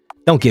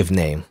 Don't give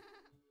name.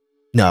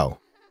 No.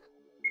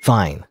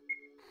 Fine.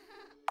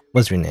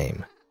 What's your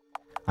name?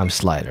 I'm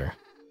Slider.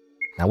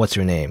 Now what's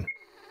your name?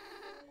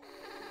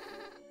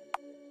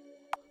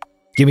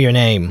 Give me your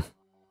name.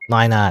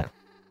 Why not?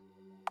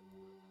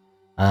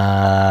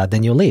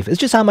 Then you'll leave. It's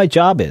just how my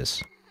job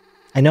is.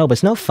 I know, but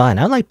it's no fun.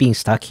 I don't like being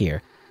stuck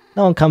here.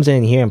 No one comes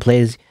in here and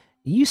plays.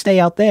 You stay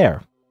out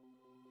there.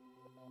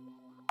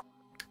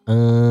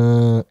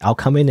 I'll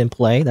come in and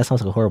play. That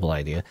sounds like a horrible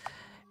idea.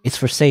 It's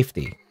for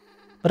safety.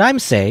 But I'm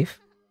safe.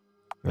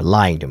 You're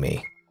lying to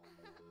me.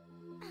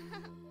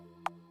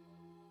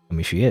 I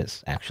mean, she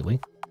is,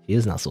 actually. She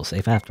is not so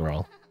safe after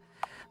all.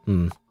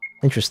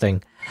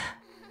 Interesting.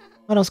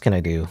 What else can I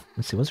do?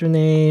 Let's see, what's her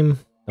name?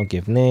 Don't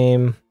give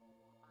name.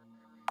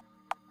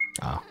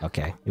 Oh,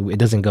 okay. It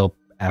doesn't go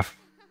F.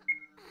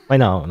 Wait,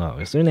 no.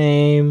 What's her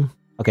name?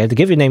 Okay, I have to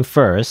give your name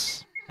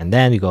first. And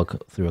then we go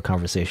through a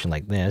conversation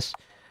like this.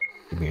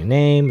 Give me your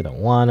name. I don't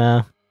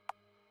wanna.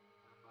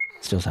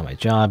 Still how my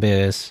job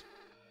is.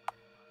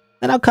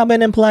 Then I'll come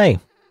in and play.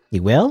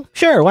 You will?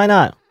 Sure, why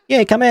not?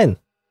 Yay, come in.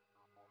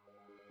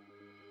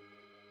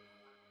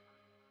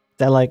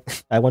 That like,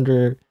 I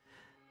wonder.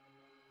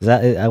 Is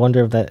that? I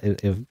wonder if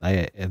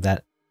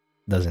that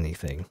does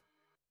anything.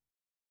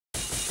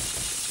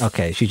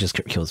 Okay, she just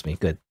kills me.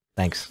 Good,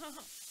 thanks.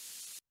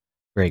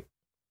 Great.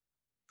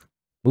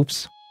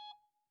 Oops.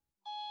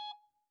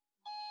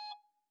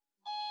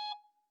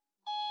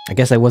 I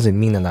guess I wasn't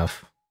mean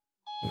enough.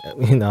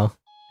 You know.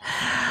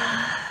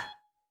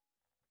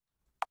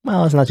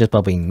 Well, it's not just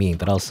about being mean,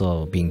 but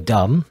also being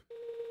dumb.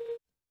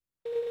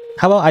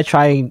 How about I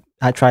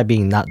try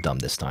being not dumb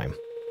this time?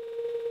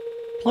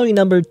 Employee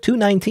number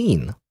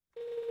 219.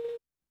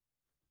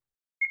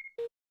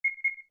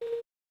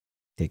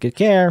 Take good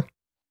care.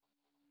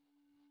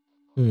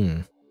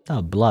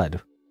 Oh,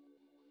 blood.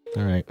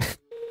 Alright.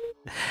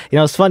 You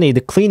know, it's funny,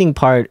 the cleaning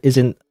part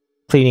isn't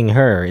cleaning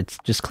her, it's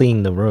just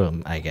cleaning the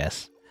room, I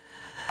guess.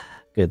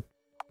 Good.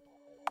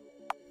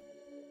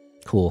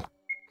 Cool.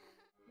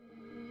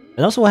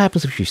 And also what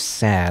happens if she's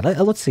sad?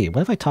 Let's see,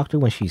 what if I talk to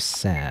her when she's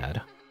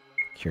sad?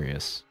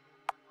 Curious.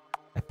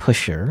 I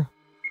push her.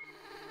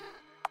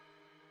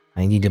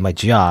 I needed my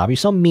job. You're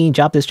so mean,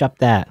 job this, job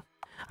that.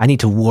 I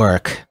need to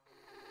work.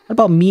 What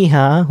about me,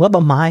 huh? What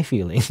about my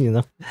feelings, you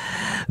know?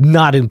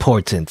 Not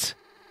important.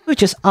 You're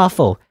just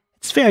awful.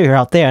 It's fair you're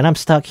out there and I'm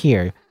stuck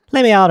here.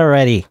 Let me out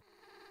already.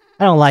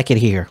 I don't like it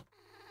here.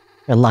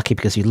 You're lucky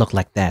because you look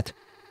like that.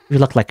 If you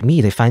look like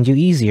me, they find you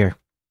easier.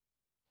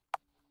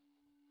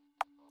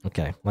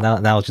 Okay,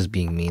 well that was just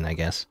being mean, I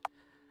guess.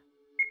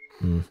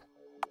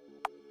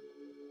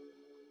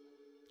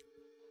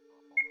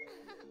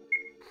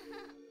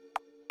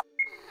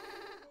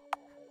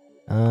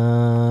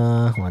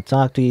 Want to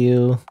talk to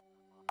you?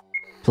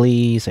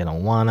 Please, I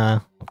don't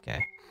wanna.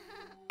 Okay.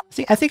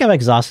 See, I think I've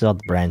exhausted all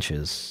the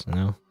branches, you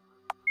know?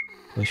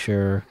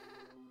 Pusher.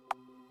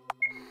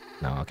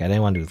 No, okay, I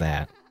didn't want to do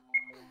that.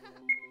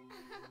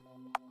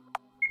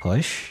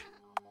 Push.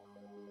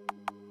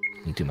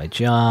 Need to do my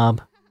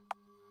job.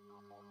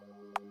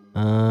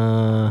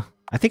 I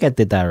think I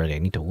did that already. I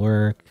need to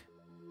work.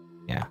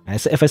 Yeah,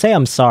 if I say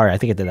I'm sorry, I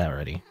think I did that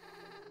already.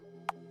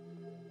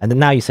 And then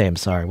now you say I'm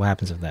sorry. What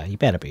happens with that? You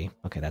better be.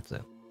 Okay, that's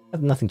it.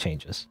 Nothing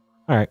changes.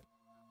 Alright.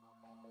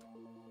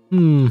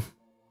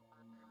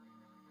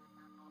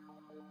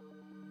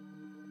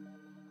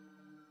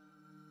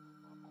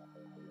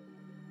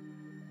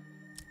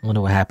 wonder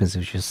what happens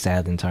if she's just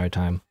sad the entire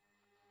time.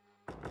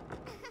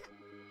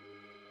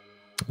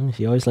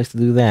 She always likes to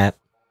do that.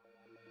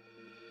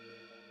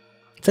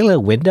 It's like a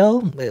little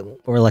window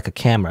or like a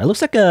camera. It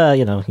looks like a,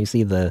 you know, you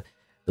see the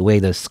way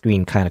the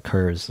screen kind of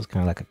curves. It's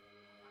kind of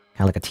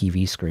like a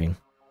TV screen.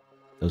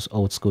 Those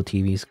old school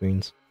TV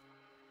screens.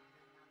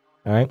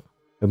 All right,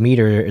 the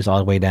meter is all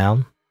the way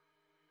down.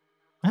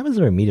 What happens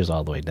if her meter's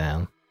all the way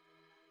down?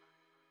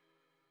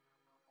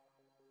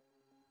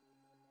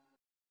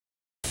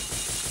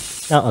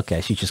 Oh,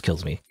 okay. She just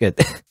kills me. Good.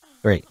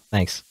 Great.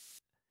 Thanks.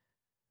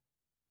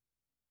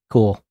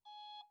 Cool.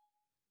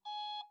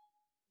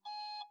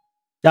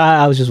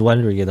 I was just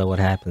wondering, you know, what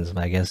happens,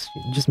 but I guess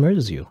it just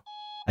murders you.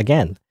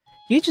 Again.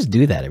 You just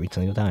do that every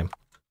single time.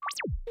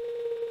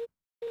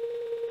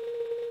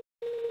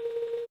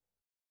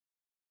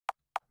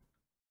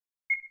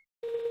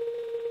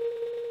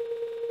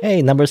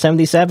 Hey, number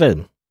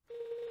 77.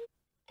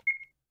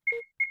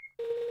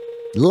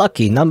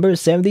 Lucky number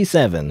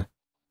 77.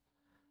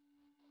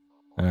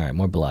 Alright,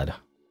 more blood.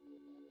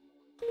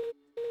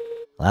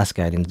 Last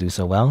guy didn't do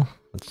so well.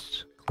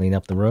 Let's clean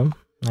up the room,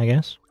 I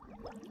guess.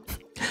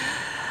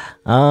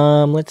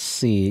 Let's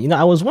see. You know,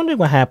 I was wondering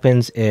what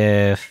happens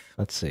if...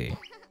 Let's see.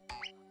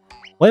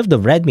 What if the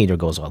red meter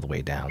goes all the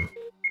way down?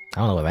 I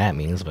don't know what that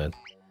means, but...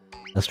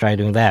 Let's try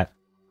doing that.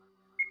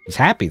 She's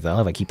happy,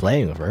 though, if I keep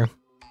playing with her.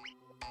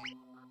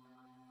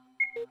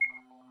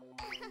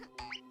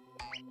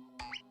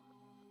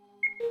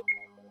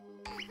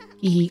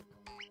 Hee.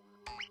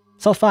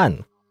 So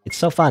fun. It's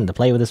so fun to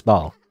play with this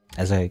ball.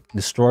 As I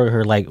destroy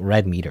her, like,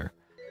 red meter.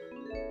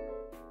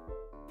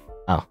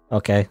 Oh,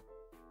 okay.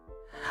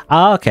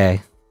 Oh,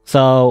 okay.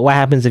 So, what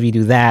happens if you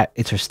do that?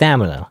 It's her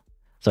stamina.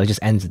 So it just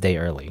ends the day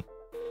early.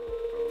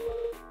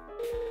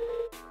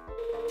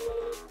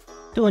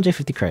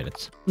 250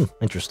 credits.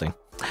 Interesting.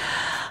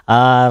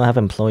 I have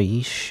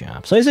employee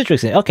shop. So it's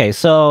interesting. Okay,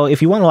 so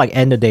if you want to, like,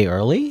 end the day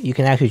early, you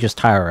can actually just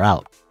tire her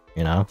out.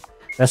 You know?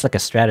 That's like a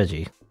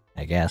strategy,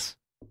 I guess.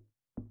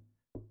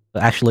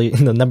 But actually,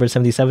 the number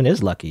 77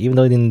 is lucky, even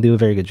though he didn't do a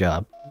very good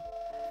job.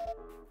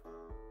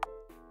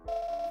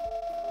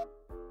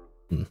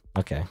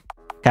 Okay.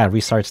 Kind of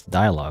restarts the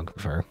dialogue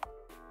for her.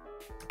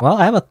 Well,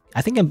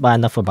 I think I'm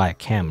enough to buy a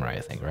camera,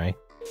 I think, right?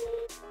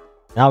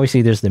 Now,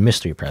 obviously, there's the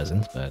mystery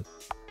present, but...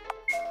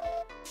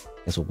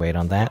 guess we'll wait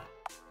on that.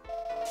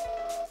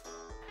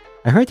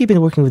 I heard you've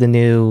been working with a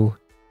new...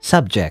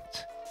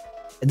 subject.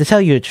 And to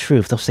tell you the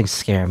truth, those things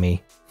scare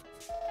me.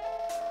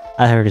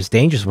 I heard it's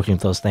dangerous working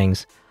with those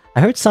things. I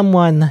heard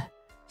someone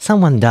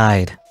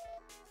died.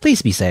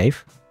 Please be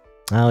safe.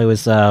 Well, it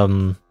was,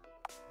 actually,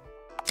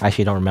 I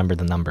don't remember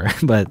the number,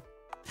 but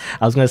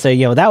I was gonna say,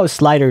 you know, that was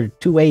Slider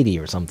 280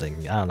 or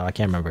something. I don't know, I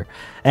can't remember.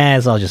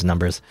 It's all just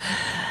numbers.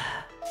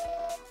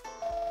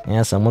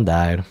 Yeah, someone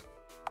died.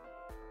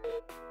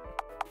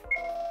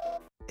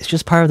 It's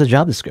just part of the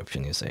job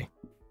description, you see.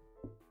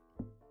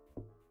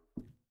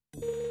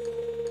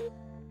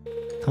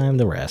 Time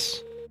to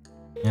rest.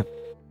 Yep.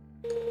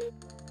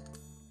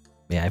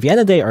 Yeah, if you end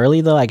the day early,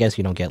 though, I guess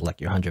you don't get,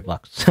 like, your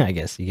 $100. I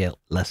guess you get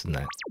less than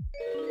that.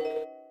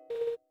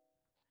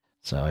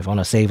 So, if I want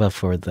to save up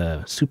for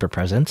the super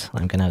present,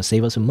 I'm gonna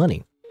save up some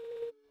money.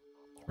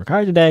 Work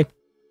hard today.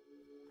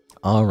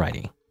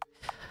 Alrighty.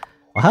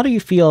 Well, how do you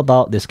feel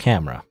about this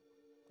camera,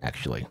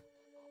 actually?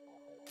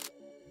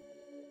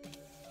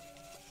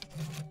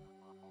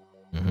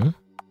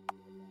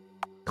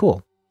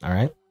 Cool.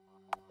 Alright.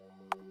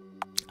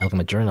 I look at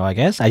my journal, I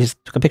guess. I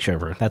just took a picture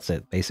of her. That's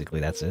it. Basically,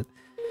 that's it.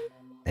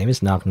 Name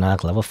is Knock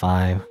Knock, level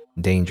 5.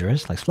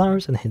 Dangerous, likes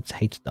flowers and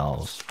hates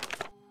dolls.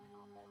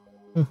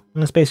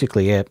 That's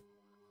basically it.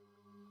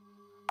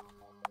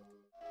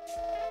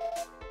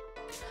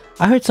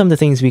 I heard some of the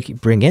things we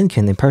bring in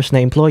can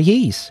impersonate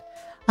employees.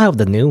 I hope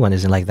the new one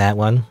isn't like that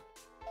one.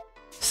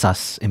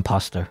 Sus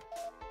imposter.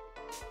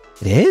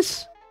 It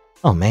is?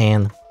 Oh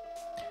man.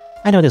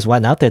 I know there's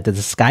one out there that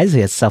disguises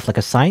itself like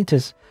a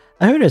scientist.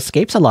 I heard it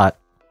escapes a lot.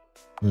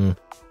 I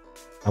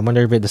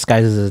wonder if it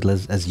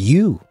disguises as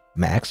you,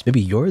 Max. Maybe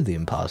you're the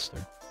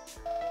imposter.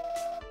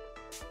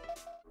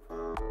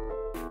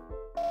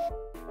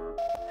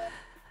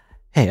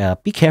 Hey,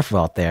 be careful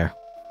out there.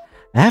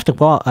 After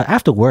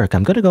work,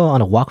 I'm gonna go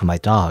on a walk with my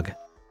dog.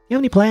 You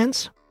have any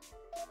plans?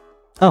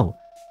 Oh,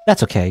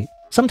 that's okay.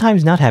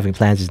 Sometimes not having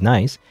plans is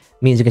nice.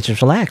 It means you can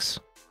just relax.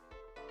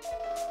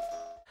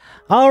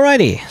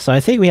 Alrighty, so I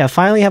think we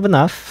finally have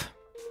enough.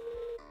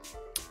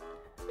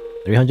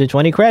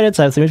 320 credits,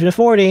 I have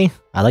 340.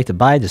 I'd like to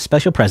buy the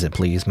special present,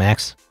 please,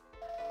 Max.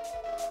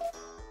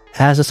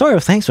 As a sort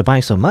of thanks for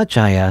buying so much,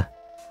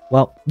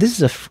 well, this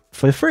is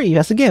for free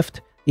as a gift.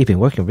 You've been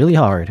working really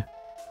hard.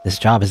 This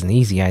job isn't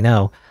easy, I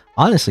know.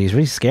 Honestly, it's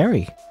really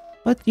scary.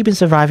 But you've been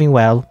surviving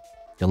well.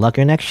 Good luck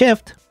your next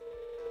shift.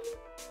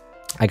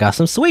 I got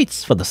some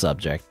sweets for the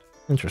subject.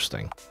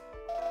 Interesting.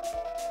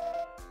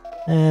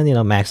 And, you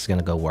know, Max is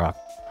gonna go walk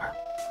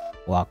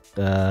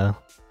her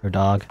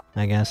dog,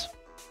 I guess.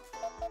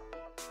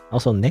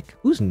 Also Nick?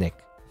 Who's Nick?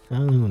 I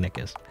don't know who Nick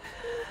is.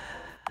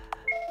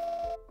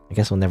 I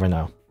guess we'll never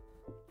know.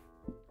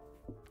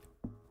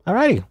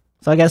 Alrighty.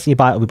 So I guess we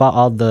bought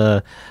all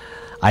the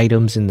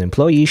items in the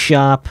employee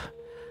shop.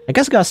 I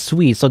guess I got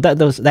sweets. So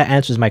that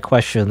answers my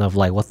question of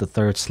like what the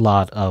third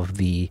slot of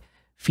the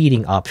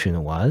feeding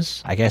option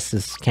was. I guess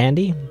it's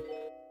candy.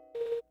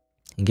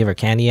 You give her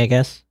candy, I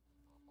guess.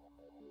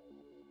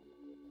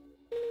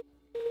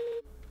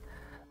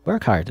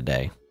 Work hard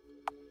today.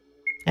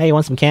 Hey, you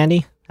want some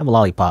candy? Have a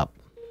lollipop.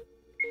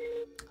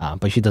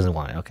 But she doesn't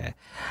want it. Okay.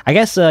 I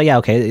guess, yeah,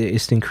 okay.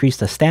 It's to increase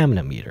the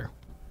stamina meter.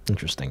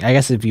 Interesting. I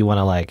guess if you want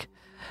to, like,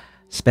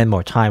 spend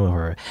more time with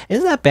her.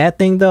 Isn't that a bad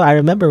thing, though? I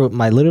remember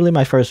literally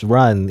my first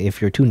run,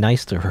 if you're too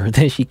nice to her,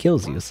 then she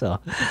kills you, so...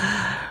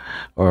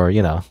 Or,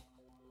 you know...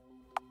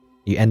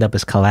 You end up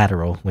as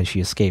collateral when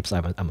she escapes,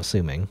 I'm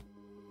assuming.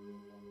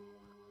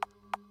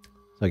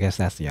 So I guess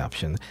that's the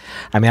option.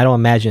 I mean, I don't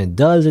imagine it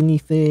does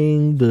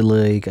anything, but,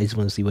 like, I just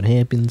want to see what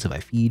happens if I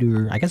feed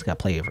her. I guess I gotta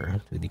play with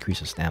her to decrease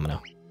her stamina.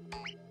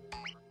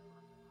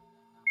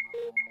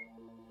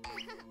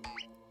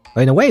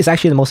 But in a way, it's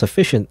actually the most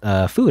efficient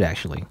food,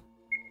 actually.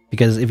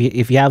 Because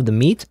if you have the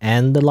meat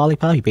and the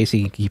lollipop, you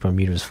basically keep our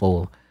meters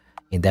full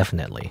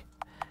indefinitely.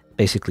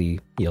 Basically,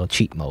 you know,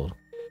 cheat mode.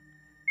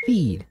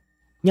 Feed.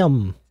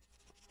 Yum.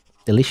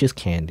 Delicious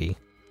candy.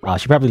 Oh,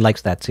 she probably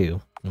likes that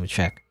too. Let me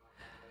check.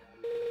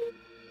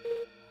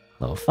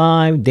 Level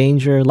 5.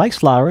 Danger. Likes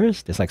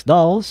flowers. Dislikes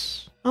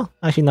dolls. Oh,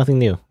 actually nothing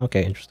new.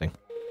 Okay, interesting.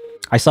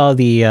 I saw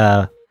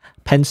the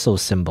pencil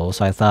symbol,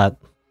 so I thought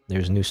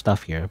there's new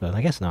stuff here, but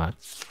I guess not.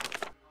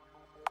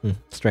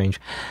 Strange.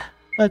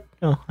 But,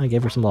 you know, I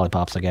gave her some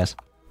lollipops, I guess.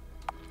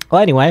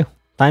 Well, anyway,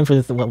 time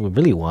for what we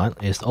really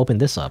want is to open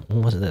this up.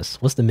 What's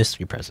this? What's the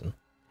mystery present?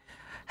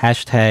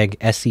 Hashtag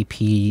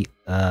SCP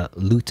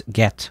loot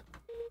get.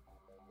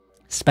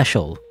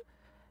 Special.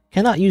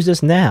 Cannot use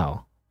this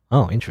now.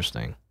 Oh,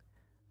 interesting.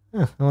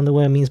 Huh, I wonder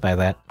what it means by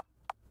that.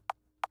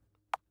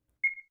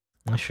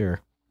 Not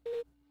sure.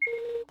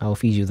 I will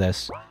feed you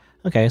this.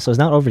 Okay, so it's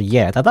not over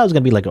yet. I thought it was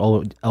gonna be like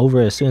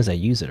over as soon as I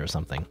use it or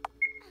something.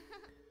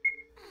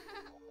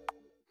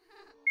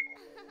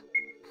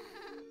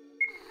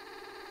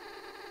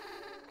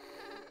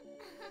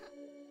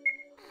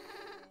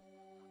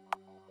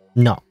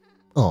 No.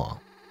 Oh.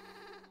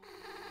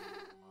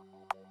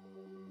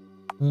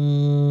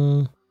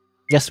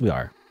 Yes, we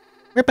are.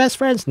 We're best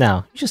friends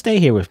now. You should stay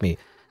here with me.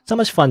 So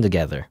much fun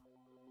together.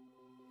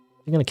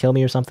 You gonna kill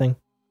me or something?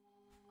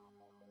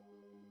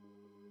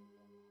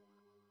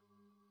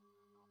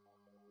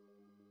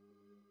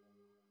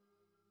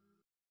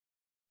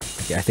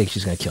 Okay, I think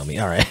she's gonna kill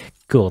me. Alright.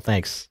 Cool,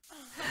 thanks.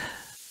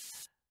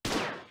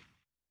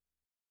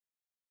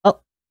 Oh.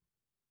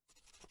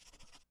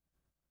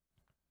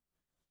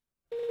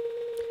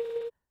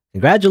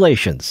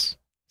 Congratulations.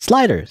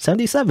 Slider,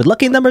 77.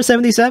 Lucky number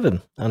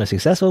 77. On a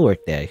successful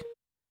workday.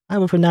 I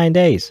worked for 9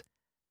 days.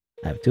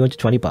 I have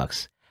 220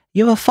 bucks.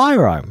 You have a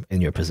firearm in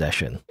your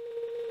possession.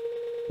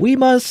 We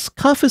must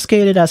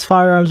confiscate it as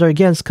firearms are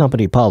against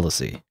company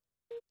policy.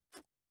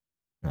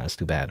 Oh, that's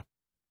too bad.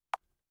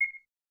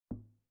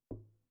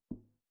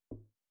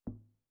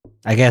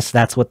 I guess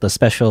that's what the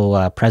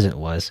special present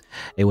was.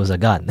 It was a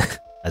gun,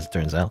 as it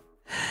turns out.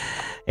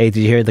 Hey,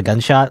 did you hear the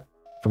gunshot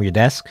from your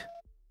desk?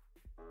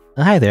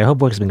 Oh, hi there, hope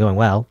work's been going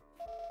well.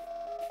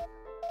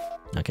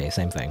 Okay,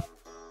 same thing.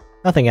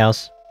 Nothing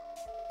else.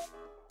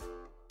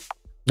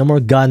 No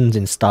more guns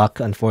in stock,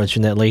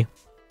 unfortunately.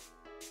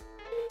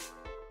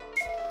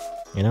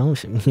 You know,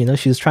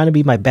 she was trying to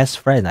be my best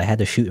friend. I had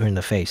to shoot her in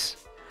the face,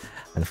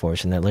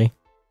 unfortunately.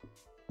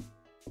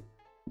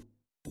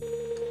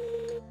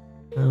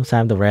 Oh,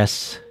 time to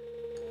rest.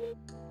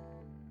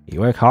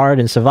 You work hard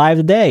and survive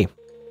the day.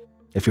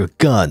 If you're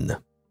gun.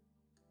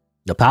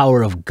 The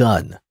power of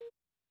gun.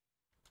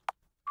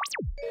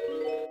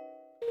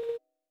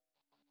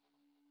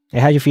 Hey,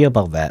 how do you feel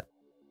about that?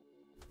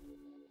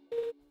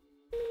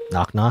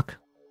 Knock knock.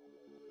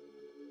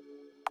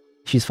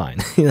 She's fine.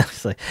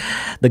 It's like,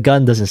 the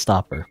gun doesn't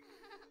stop her.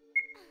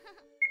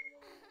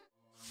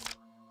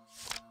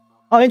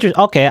 Oh,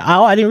 interesting. Okay,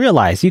 I didn't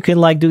realize you can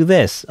like do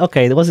this.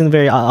 Okay, it wasn't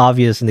very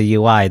obvious in the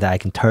UI that I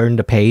can turn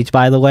the page.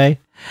 By the way,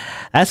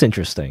 that's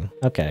interesting.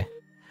 Okay,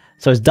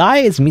 so its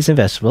diet is meats and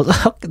vegetables.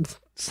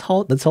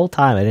 this whole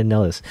time I didn't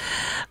know this,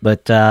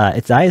 but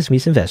its diet is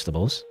meats and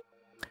vegetables.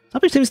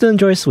 Subject seems to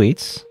enjoy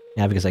sweets.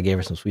 Yeah, because I gave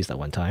her some sweets that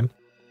one time.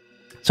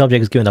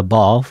 Subject is given a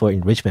ball for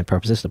enrichment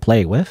purposes to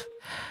play with.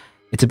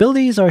 Its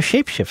abilities are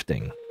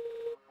shapeshifting,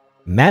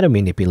 matter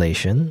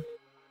manipulation,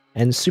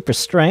 and super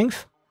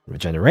strength,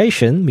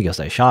 regeneration, because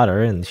I shot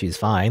her and she's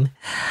fine.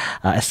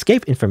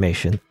 Escape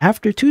information.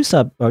 After 2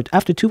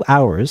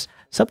 hours,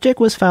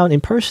 subject was found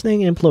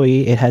impersonating an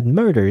employee it had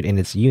murdered in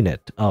its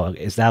unit. Oh,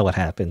 is that what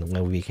happened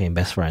when we became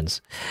best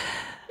friends?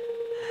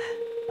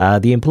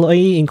 The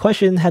employee in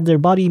question had their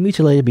body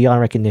mutilated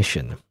beyond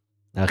recognition.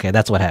 Okay,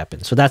 that's what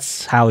happened. So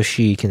that's how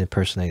she can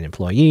impersonate an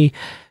employee.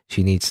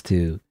 She needs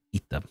to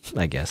eat them,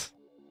 I guess.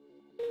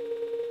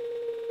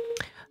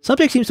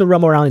 Subject seems to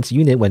roam around its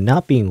unit when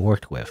not being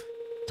worked with.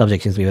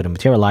 Subject seems to be able to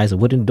materialize a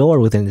wooden door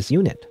within its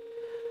unit.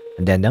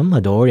 Addendum, a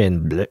door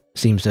in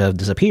seems to have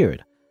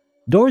disappeared.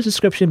 Door's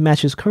description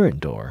matches current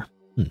door.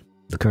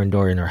 The current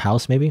door in her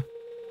house, maybe?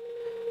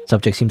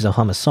 Subject seems to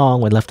hum a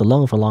song when left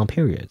alone for long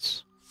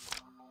periods.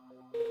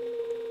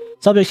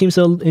 Subject seems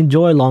to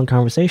enjoy long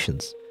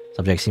conversations.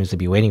 Subject seems to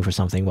be waiting for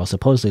something while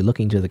supposedly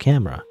looking to the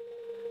camera.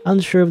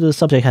 Unsure if the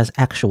subject has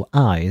actual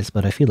eyes,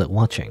 but I feel it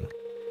watching.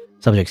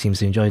 Subject seems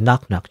to enjoy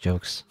knock-knock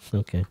jokes.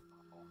 Okay.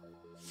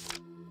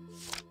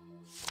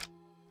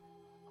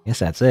 Guess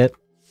that's it.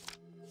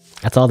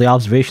 That's all the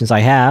observations I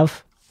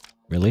have.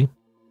 Really?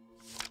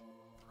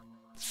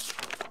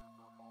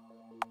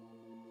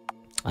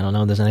 I don't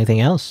know if there's anything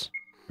else.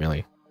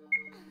 Really.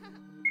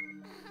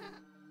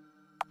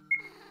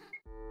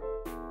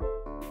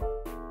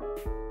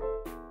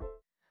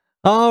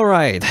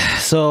 Alright,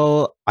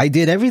 so I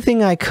did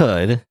everything I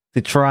could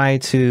to try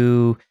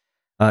to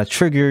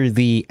trigger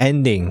the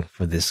ending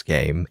for this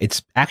game.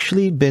 It's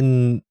actually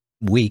been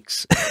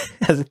weeks,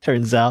 as it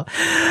turns out.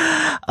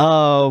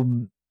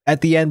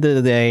 At the end of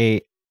the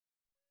day,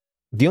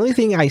 the only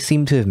thing I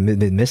seem to have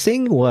been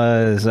missing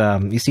was,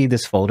 you see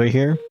this folder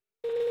here?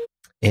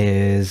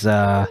 Is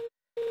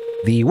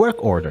the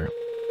work order.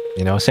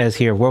 You know, it says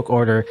here, work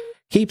order,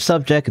 keep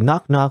subject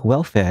knock-knock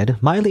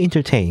well-fed, mildly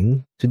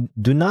entertained,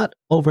 do not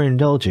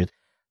overindulge it,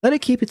 let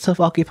it keep itself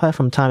occupied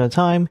from time to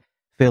time,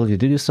 failure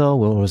to do so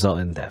will result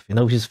in death. You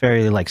know, which is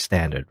very, like,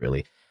 standard,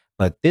 really.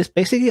 But this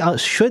basically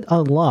should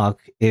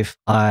unlock if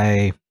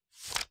I,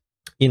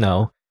 you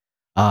know,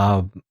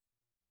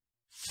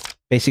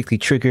 basically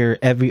trigger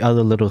every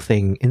other little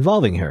thing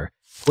involving her.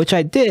 Which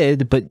I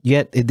did, but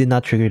yet it did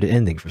not trigger the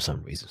ending for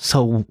some reason.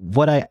 So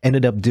what I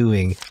ended up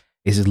doing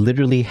is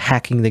literally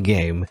hacking the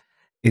game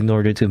in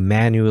order to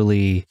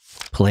manually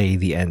play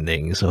the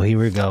ending. So here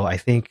we go. I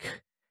think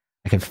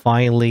I can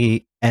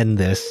finally end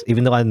this,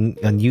 even though on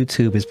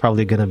YouTube it's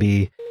probably going to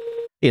be,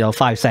 you know,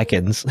 5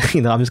 seconds.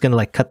 You know, I'm just going to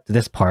like cut to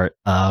this part.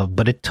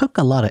 But it took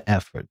a lot of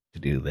effort to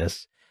do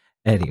this.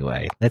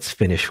 Anyway, let's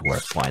finish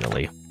work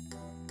finally.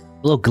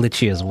 A little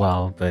glitchy as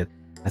well, but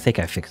I think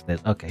I fixed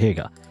it. Okay, here you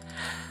go.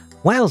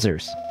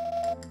 Wowzers!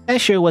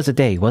 That sure was a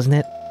day, wasn't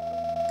it?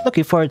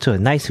 Looking forward to a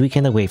nice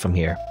weekend away from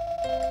here.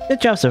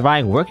 Good job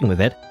surviving working with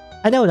it.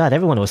 I know not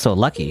everyone was so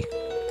lucky.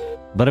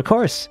 But of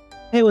course,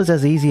 it was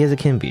as easy as it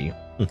can be.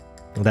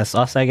 That's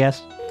us, I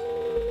guess.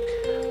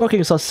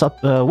 Working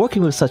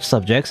with such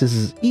subjects is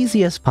as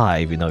easy as pie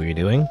if you know what you're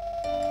doing.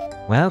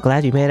 Well,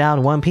 glad you made it out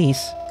in one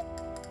piece.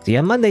 See you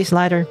on Monday,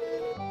 Slider.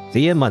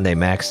 See you Monday,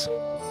 Max.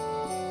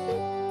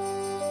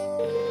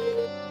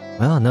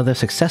 Well, another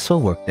successful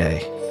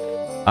workday.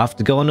 Off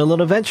to go on a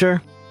little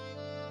adventure.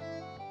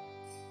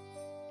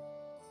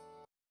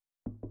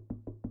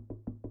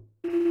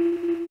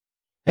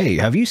 Hey,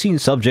 have you seen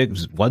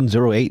subject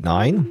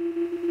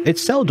 1089?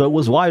 Its cell door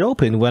was wide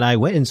open when I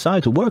went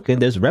inside to work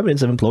and there's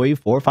remnants of employee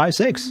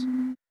 456.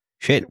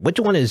 Shit,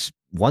 which one is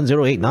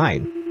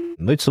 1089?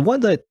 It's the one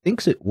that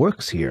thinks it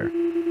works here.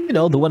 You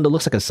know, the one that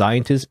looks like a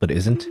scientist but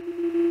isn't.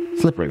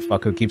 Slippery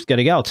fucker keeps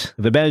getting out.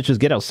 If it manages to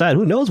get outside,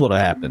 who knows what'll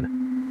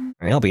happen.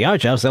 It'll be our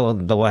job, so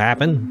that will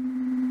happen.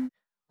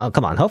 Oh,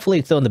 come on. Hopefully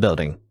it's still in the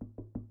building.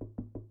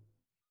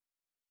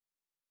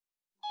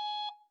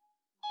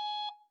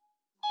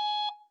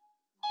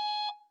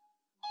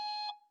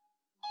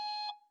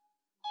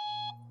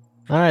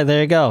 Alright,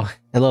 there you go.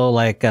 A little,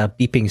 like,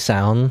 beeping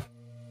sound.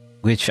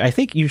 Which I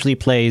think usually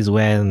plays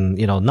when,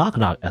 you know,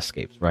 knock-knock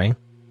escapes, right?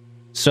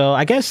 So,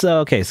 I guess,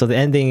 okay, so the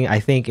ending,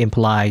 I think,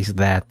 implies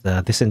that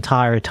this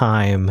entire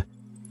time,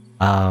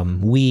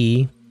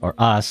 we, or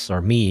us,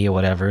 or me, or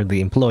whatever,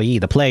 the employee,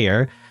 the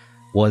player,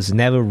 was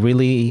never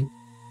really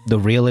the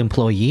real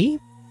employee.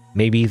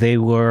 Maybe they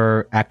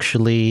were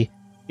actually,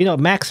 you know,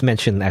 Max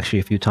mentioned actually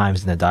a few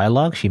times in the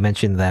dialogue, she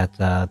mentioned that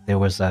there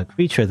was a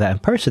creature that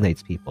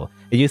impersonates people.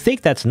 And you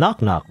think that's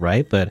knock-knock,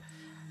 right? But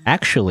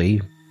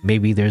actually,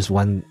 maybe there's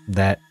one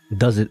that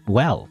does it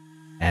well.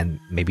 And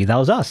maybe that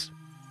was us.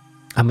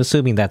 I'm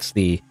assuming that's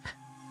the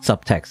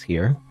subtext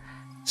here.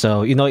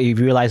 So, you know, you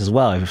realize as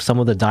well, if some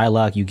of the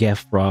dialogue you get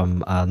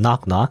from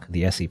Knock Knock,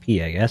 the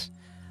SCP, I guess,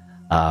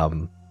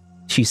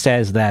 she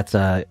says that,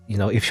 you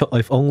know,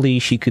 if only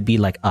she could be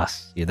like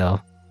us, you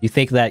know? You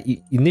think that,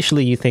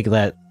 initially you think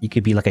that you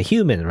could be like a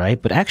human, right?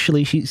 But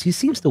actually, she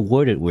seems to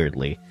word it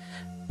weirdly.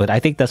 But I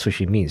think that's what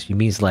she means. She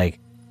means like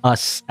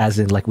us, as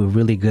in like we're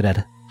really good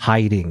at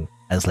hiding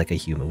as like a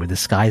human. We're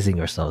disguising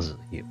ourselves as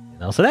a human, you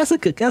know? So that's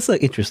an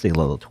interesting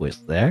little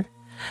twist there.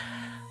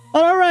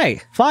 But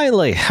alright,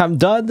 finally, I'm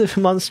done with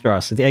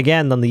Monstrosity.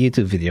 Again, on the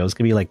YouTube video, it's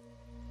gonna be like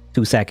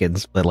 2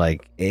 seconds, but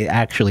like, it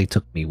actually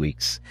took me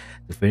weeks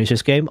to finish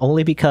this game,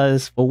 only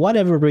because, for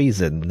whatever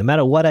reason, no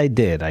matter what I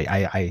did,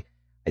 I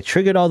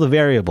triggered all the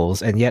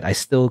variables, and yet I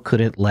still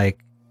couldn't,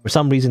 like, for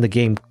some reason the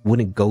game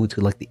wouldn't go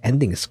to, like, the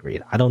ending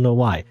screen. I don't know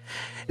why.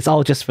 It's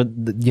all just for,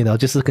 you know,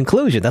 just the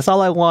conclusion. That's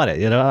all I wanted,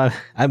 you know?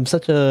 I'm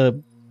such a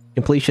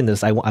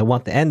completionist. I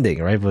want the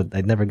ending, right? But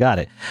I never got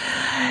it.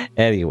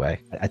 Anyway,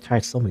 I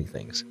tried so many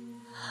things.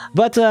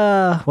 But,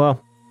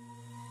 well,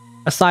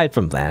 aside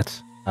from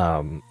that,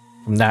 from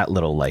that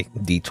little, like,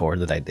 detour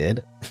that I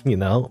did, you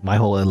know, my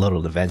whole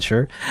little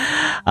adventure,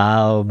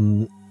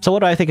 so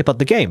what do I think about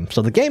the game?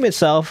 So the game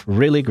itself,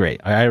 really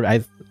great.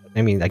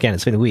 I mean, again,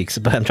 it's been weeks,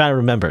 but I'm trying to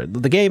remember.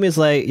 The game is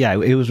like, yeah,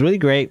 it was really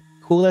great,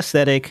 cool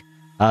aesthetic.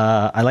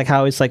 I like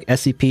how it's like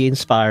SCP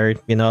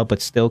inspired, you know,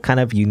 but still kind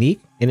of unique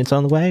in its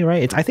own way,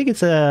 right? I think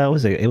it's what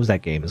was it? It was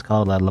that game. It's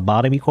called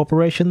Lobotomy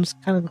Corporation. It's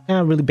kind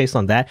of really based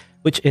on that,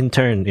 which in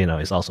turn, you know,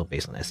 is also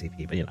based on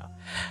SCP. But you know,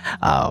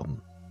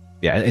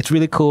 yeah, it's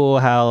really cool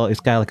how it's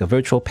got like a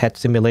virtual pet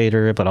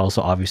simulator, but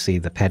also obviously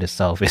the pet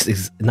itself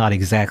is not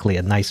exactly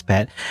a nice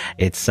pet.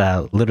 It's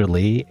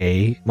literally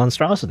a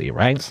monstrosity,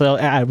 right? So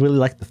I really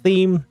like the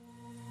theme.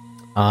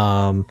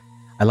 I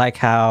like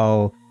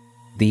how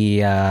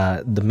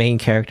the main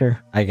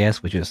character, I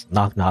guess, which is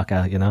Knock Knock,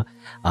 you know,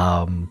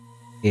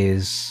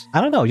 is, I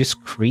don't know,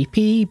 just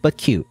creepy but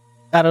cute.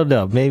 I don't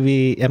know,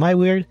 maybe am I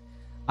weird?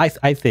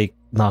 I think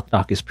Knock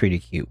Knock is pretty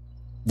cute,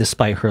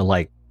 despite her,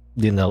 like,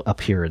 you know,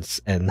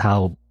 appearance and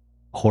how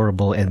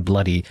horrible and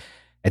bloody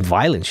and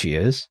violent she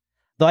is.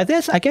 Though I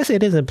guess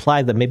it is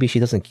implied that maybe she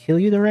doesn't kill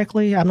you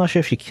directly. I'm not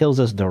sure if she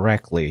kills us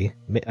directly.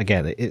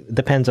 Again, it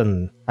depends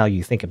on how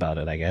you think about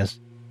it, I guess.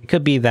 It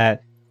could be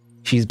that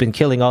she's been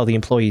killing all the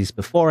employees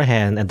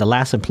beforehand, and the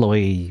last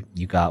employee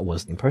you got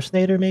was the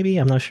impersonator, maybe?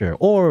 I'm not sure.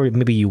 Or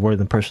maybe you were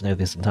the impersonator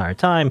this entire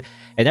time,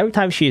 and every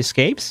time she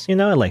escapes, you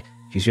know, like,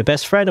 she's your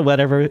best friend or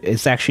whatever,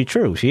 it's actually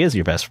true. She is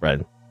your best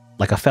friend.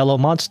 Like a fellow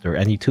monster,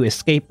 and you two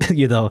escape,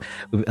 you know,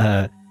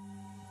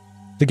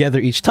 together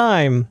each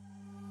time,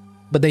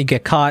 but they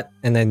get caught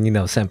and then, you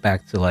know, sent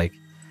back to, like,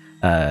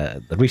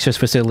 the research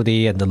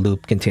facility, and the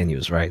loop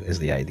continues, right? Is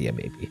the idea,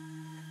 maybe.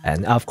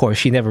 And of course,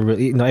 she never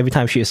really, you know, every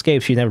time she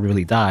escapes, she never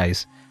really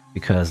dies,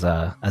 because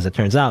as it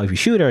turns out, if you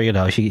shoot her, you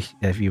know,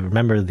 if you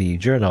remember the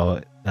journal,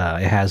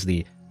 it has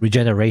the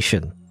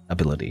regeneration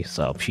ability,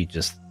 so she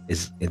just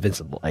is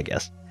invincible, I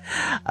guess,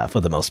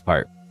 for the most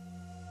part.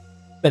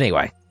 But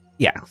anyway,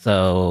 yeah,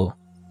 so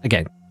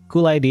again,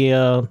 cool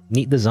idea,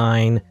 neat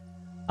design.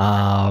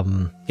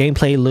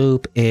 Gameplay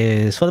loop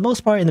is, for the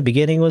most part, in the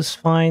beginning was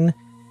fine.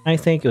 I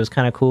think it was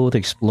kind of cool to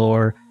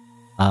explore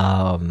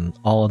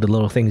all the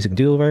little things you can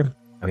do over.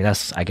 I mean,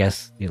 that's, I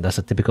guess, you know, that's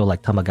a typical,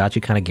 like,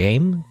 Tamagotchi kind of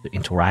game, to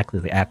interact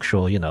with the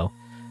actual, you know,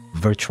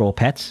 virtual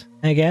pets,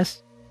 I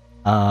guess.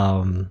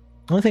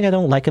 Only thing I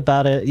don't like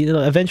about it, you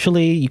know,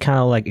 eventually you kind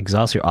of, like,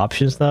 exhaust your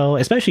options, though,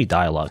 especially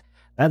dialogue.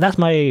 That's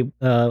my,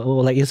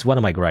 well, like, it's one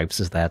of my gripes,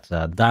 is that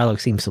dialogue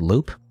seems to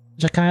loop,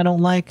 which I kind of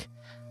don't like.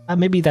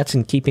 Maybe that's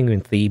in keeping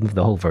in theme with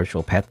the whole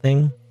virtual pet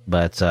thing,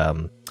 but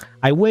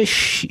I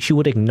wish she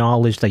would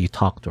acknowledge that you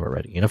talked to her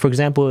already. You know, for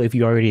example, if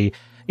you already,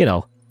 you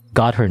know,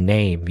 got her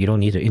name, you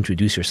don't need to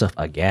introduce yourself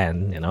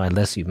again, you know,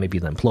 unless you, maybe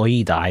the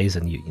employee dies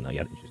and you know,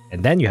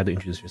 and then you have to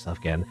introduce yourself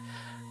again.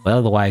 But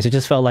otherwise, it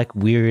just felt like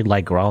weird,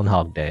 like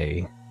Groundhog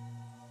Day.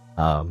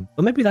 But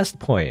maybe that's the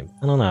point.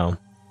 I don't know.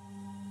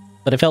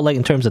 But it felt like,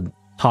 in terms of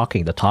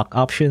talking, the talk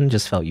option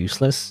just felt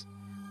useless.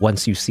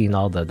 Once you've seen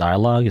all the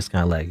dialogue, it's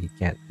kind of like you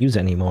can't use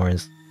it anymore.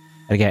 And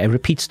again, it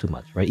repeats too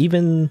much, right?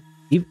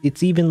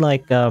 It's even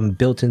like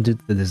built into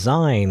the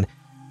design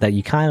that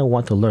you kind of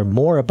want to learn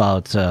more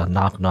about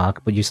Knock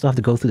Knock, but you still have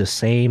to go through the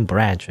same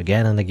branch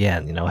again and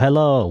again. You know,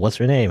 hello, what's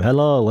her name?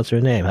 Hello, what's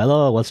her name?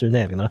 Hello, what's her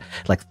name? You know,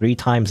 like 3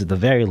 times at the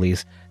very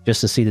least,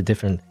 just to see the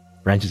different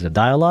branches of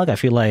dialogue. I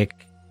feel like,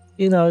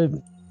 you know,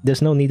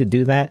 there's no need to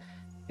do that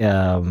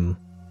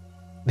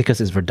because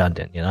it's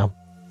redundant. You know,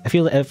 I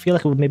feel like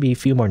it would maybe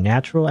feel more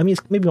natural. I mean,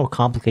 it's maybe more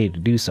complicated to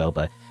do so,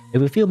 but it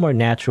would feel more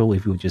natural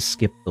if you would just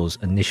skip those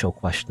initial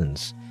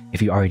questions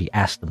if you already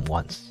asked them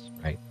once.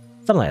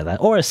 Something like that,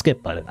 or a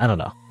skip button. I don't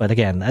know. But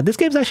again, this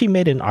game's actually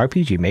made in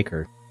RPG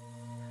Maker.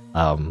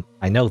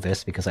 I know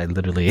this because I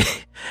literally,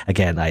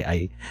 again,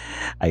 I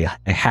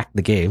hacked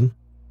the game,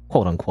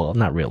 quote unquote.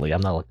 Not really.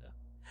 I'm not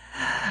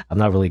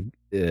really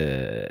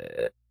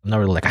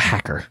like a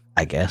hacker,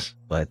 I guess.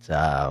 But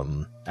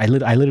I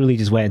literally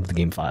just went into the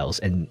game files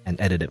and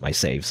edited my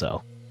save.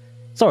 So,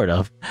 sort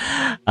of.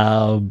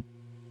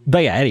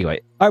 But yeah. Anyway,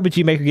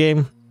 RPG Maker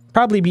game,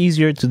 probably be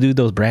easier to do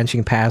those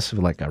branching paths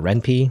with like a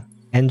RenP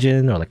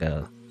engine, or like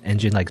a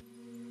engine like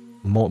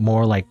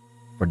more like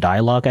for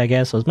dialogue, I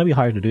guess. So it's maybe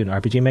harder to do in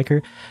RPG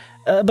Maker.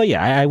 But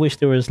yeah, I wish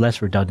there was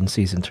less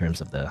redundancies in terms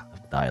of the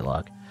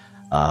dialogue.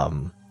 Yeah,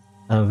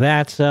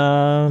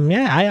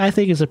 I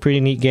think it's a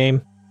pretty neat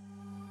game.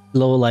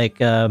 Little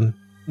like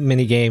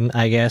mini game,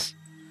 I guess.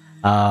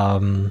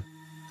 I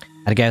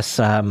guess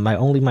my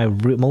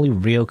only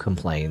real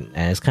complaint,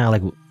 and it's kind of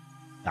like,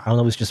 I don't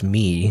know if it's just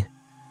me,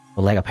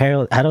 but like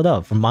apparently, I don't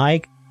know, for my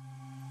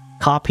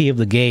copy of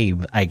the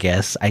game, I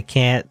guess I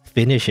can't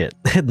finish it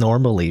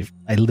normally.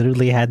 I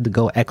literally had to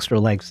go extra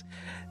lengths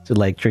to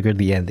like trigger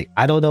the ending.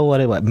 I don't know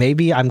what it was.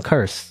 Maybe I'm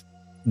cursed.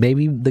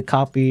 Maybe the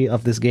copy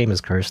of this game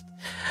is cursed.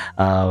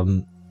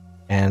 And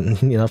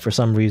you know, for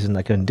some reason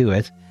I couldn't do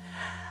it.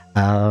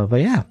 But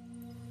yeah,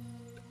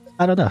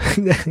 I don't know.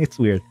 It's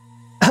weird.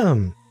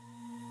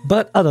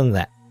 But other than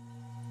that,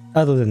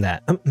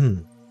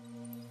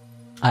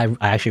 I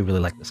actually really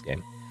like this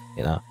game.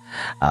 You know,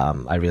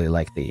 I really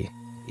like the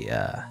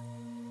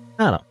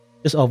I don't know,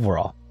 just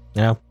overall,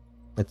 you know,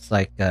 it's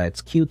like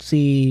it's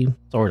cutesy,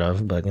 sort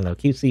of, but you know,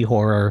 cutesy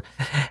horror,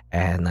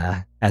 and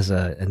has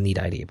a neat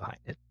idea behind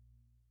it.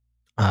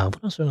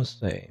 What else do I want to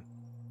say?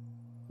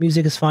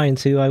 Music is fine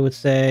too, I would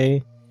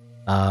say.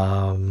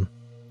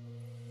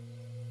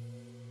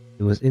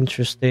 It was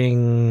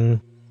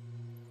interesting.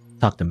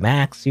 Talk to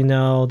Max, you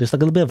know. There's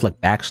like a little bit of like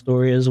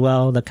backstory as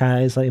well that kind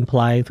of is like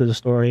implied through the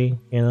story.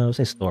 You know,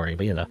 say story,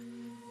 but you know,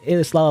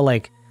 it's a lot of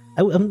like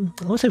I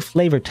would say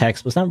flavor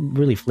text, but it's not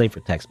really flavor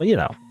text. But you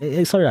know,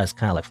 it sort of is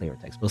kind of like flavor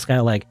text, but it's kind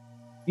of like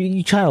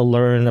you try to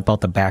learn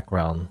about the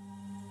background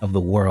of the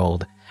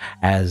world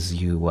as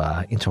you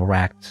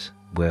interact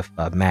with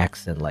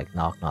Max and like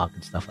Knock Knock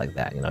and stuff like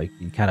that. You know,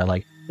 you kind of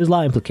like there's a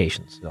lot of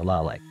implications, a lot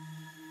of like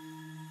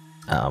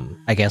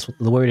I guess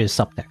the word is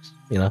subtext.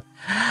 You know,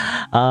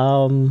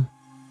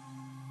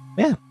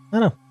 yeah, I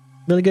don't know,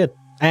 really good.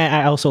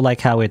 I also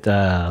like how it,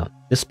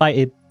 despite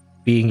it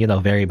being you know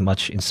very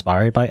much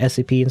inspired by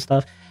SCP and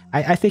stuff,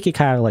 I think it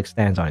kind of like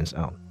stands on its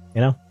own.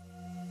 You know,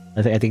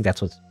 I think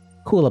that's what's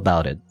cool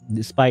about it,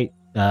 despite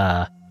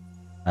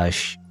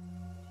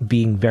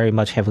being very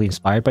much heavily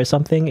inspired by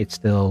something, it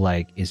still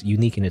like is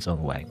unique in its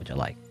own way, which I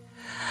like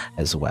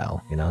as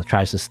well. You know, it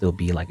tries to still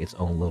be like its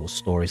own little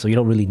story, so you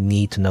don't really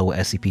need to know what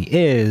SCP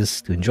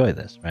is to enjoy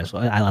this, right? So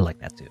I like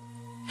that too.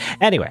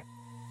 Anyway,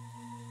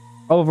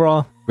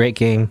 overall, great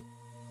game.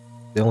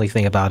 The only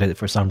thing about it,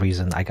 for some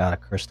reason, I got a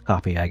cursed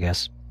copy, I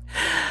guess.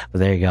 But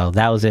there you go.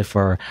 That was it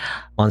for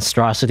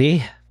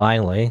Monstrosity.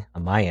 Finally,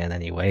 on my end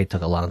anyway. It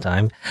took a long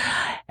time.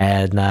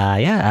 And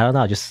yeah, I don't know.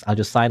 I'll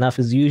just sign off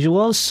as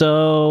usual.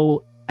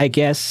 So I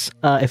guess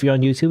if you're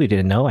on YouTube, you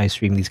didn't know, I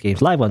stream these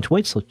games live on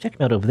Twitch. So check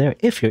me out over there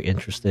if you're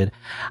interested.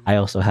 I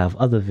also have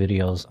other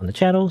videos on the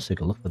channel, so you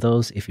can look for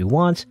those if you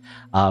want.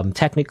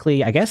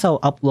 Technically, I guess I'll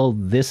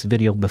upload this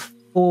video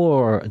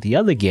before the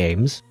other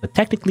games. But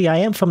technically, I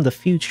am from the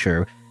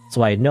future.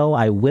 So I know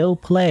I will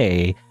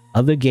play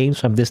other games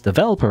from this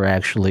developer,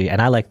 actually,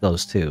 and I like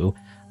those too.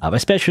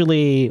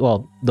 Especially,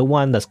 well, the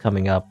one that's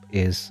coming up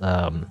is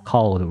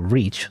called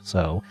Reach,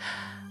 so,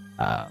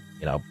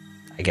 you know,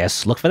 I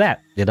guess look for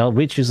that. You know,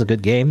 Reach is a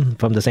good game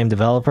from the same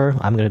developer.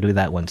 I'm going to do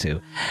that one too,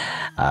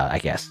 I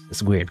guess.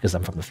 It's weird because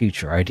I'm from the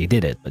future. I already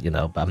did it, but, you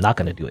know, I'm not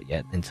going to do it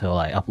yet until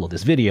I upload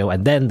this video,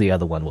 and then the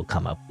other one will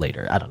come up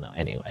later. I don't know.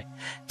 Anyway,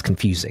 it's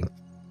confusing.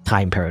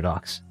 Time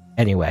paradox.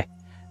 Anyway,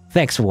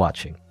 thanks for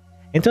watching.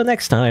 Until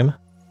next time,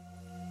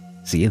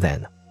 see you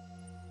then.